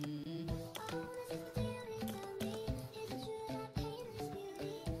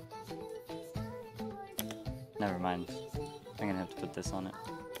 Never mind. I'm gonna have to put this on it.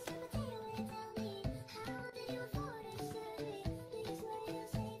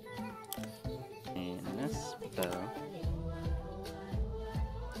 And this bow.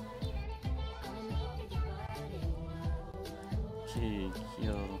 Okay,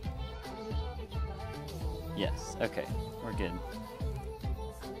 kill. Yes, okay, we're good.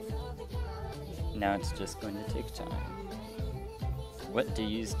 Now it's just going to take time. What do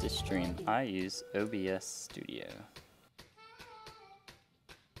you use to stream? I use OBS Studio.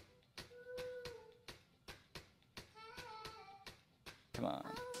 Come on,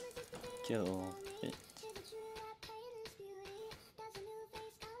 kill it.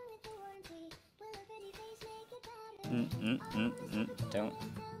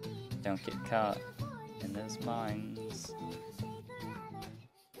 Don't get caught in those mines.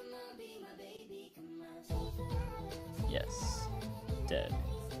 Yes, dead.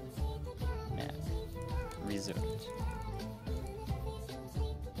 Map. Resort.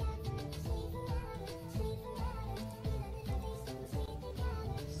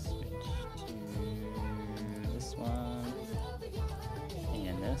 Switch to this one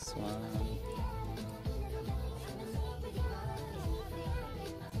and this one.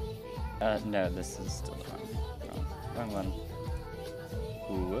 No, this is still wrong one.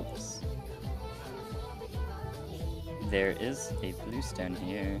 Whoops. There is a blue stone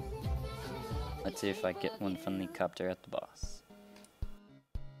here. Let's see if I get one from the copter at the boss.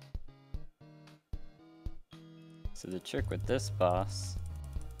 So the trick with this boss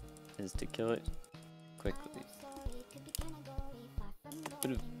is to kill it quickly.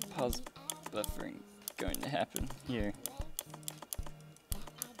 Bit of pause buffering going to happen here.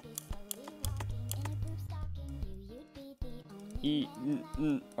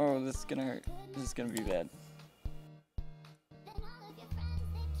 Oh, this is gonna hurt. This is gonna be bad.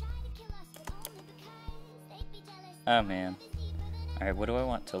 Oh man. Alright, what do I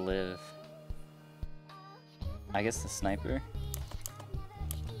want to live? I guess the sniper?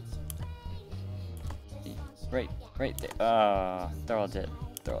 Right there. Ah, they're all dead.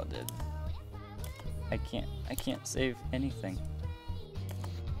 They're all dead. I can't save anything.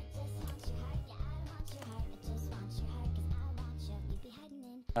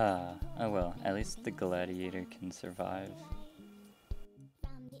 Oh well, at least the Gladiator can survive.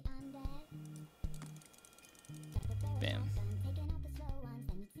 Bam.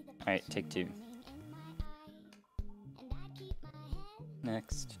 Alright, take two.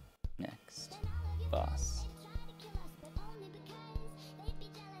 Next. Boss.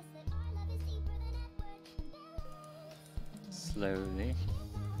 slowly.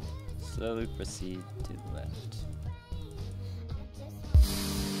 Slowly proceed to the left.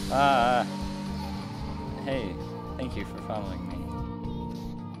 Ah! Hey, thank you for following me.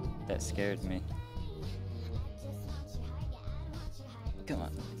 That scared me.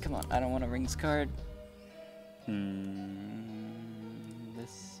 Come on, I don't want a rings card.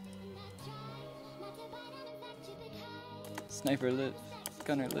 This. Sniper live,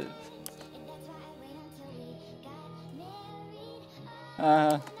 gunner live.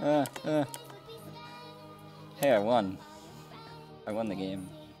 Hey, I won. I won the game.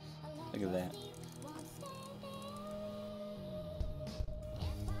 Look at that.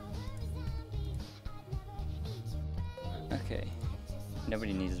 Okay.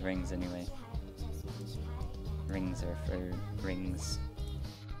 Nobody needs rings anyway. Rings are for rings.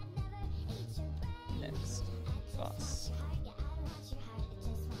 Next. Boss.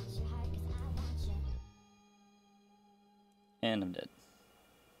 And I'm dead.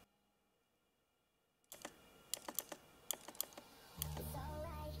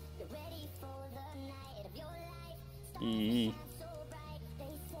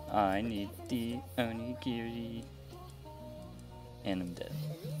 I need the onigiri. And I'm dead.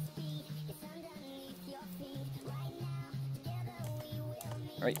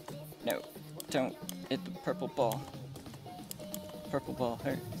 Right. No. Don't hit the purple ball. Purple ball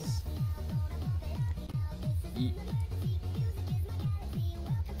hurts. Yeet.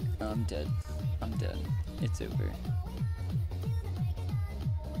 I'm dead. I'm dead. It's over.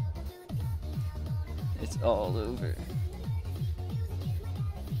 It's all over.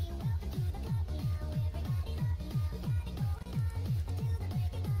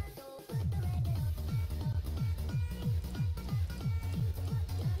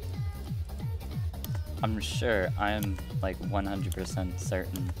 I'm sure, I am like 100%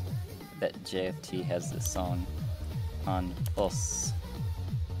 certain that JFT has this song on Us.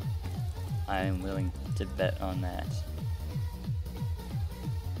 I am willing to bet on that.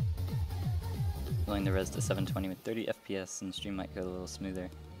 Willing to res to 720 with 30 FPS and stream might go a little smoother.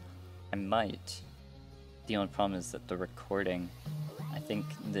 I might. The only problem is that the recording, I think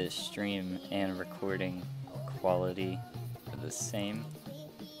the stream and recording quality are the same.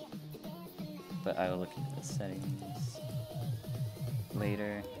 But I will look into the settings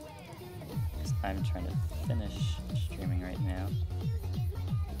later, because I'm trying to finish streaming right now.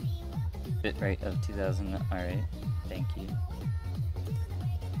 Bitrate of 2000, alright, thank you.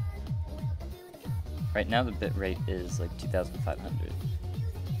 Right now the bitrate is like 2500.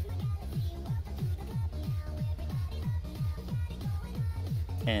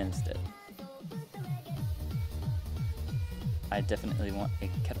 And it's dead. I definitely want a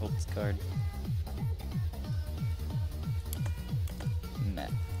Catapults card.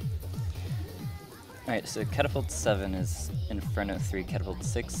 Alright, so Catapult 7 is Inferno 3, Catapult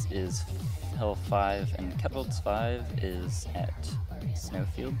 6 is Hell 5, and Catapult 5 is at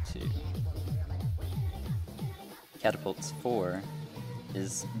Snowfield 2. Catapults 4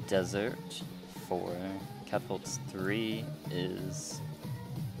 is Desert 4. Catapults 3 is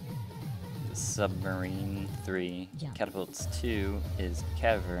Submarine 3. Catapults 2 is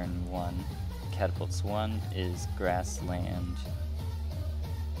Cavern 1. Catapults 1 is Grassland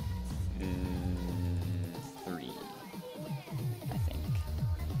 3. I think.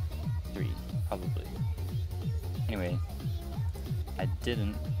 3, probably. Anyway, I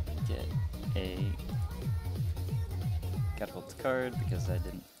didn't get a Catapult card because I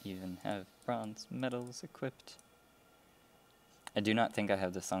didn't even have bronze medals equipped. I do not think I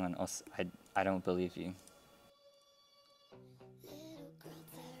have the song on Us. I don't believe you.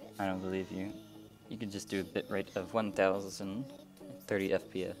 I don't believe you. You could just do a bitrate of 1030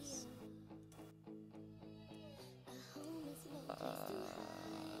 FPS.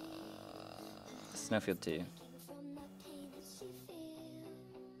 Snowfield 2.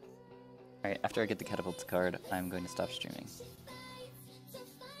 Alright, after I get the Catapults card, I'm going to stop streaming.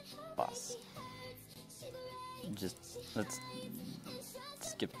 Boss. Just, let's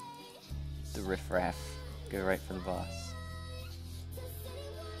skip the riffraff. Go right for the boss.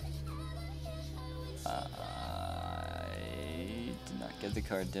 I did not get the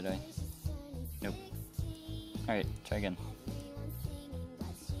card, did I? Nope. Alright, try again.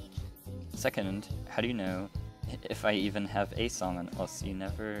 Second, how do you know if I even have a song on Us? You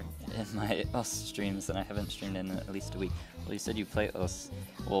never, in my Us streams that I haven't streamed in at least a week. Well, you said you play Us.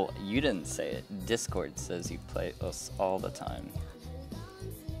 Well, you didn't say it. Discord says you play Us all the time.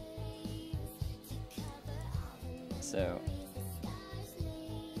 So,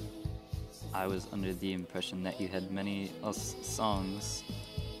 I was under the impression that you had many Us songs.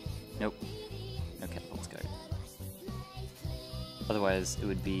 Nope. No Catapults card. Otherwise, it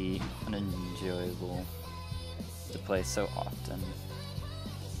would be unenjoyable to play so often.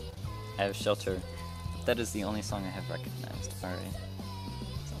 I have Shelter. That is the only song I have recognized. Alright.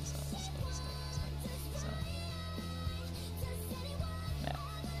 So. Now.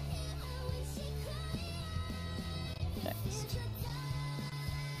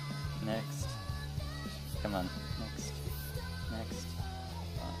 Next. Come on. Next.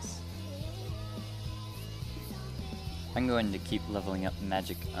 Pause. I'm going to keep leveling up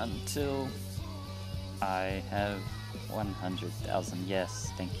magic until I have 100,000. Yes,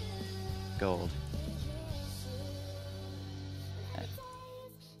 thank you. Gold.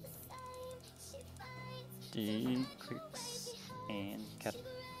 Quicks and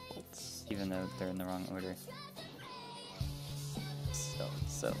catapults, even though they're in the wrong order.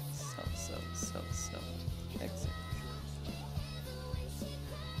 So. Exit.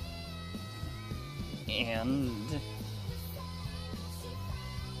 And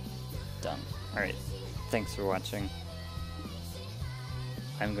done. Alright, thanks for watching.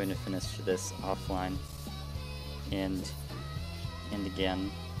 I'm going to finish this offline and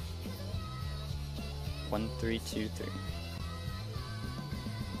again. 1, 3, 2, 3.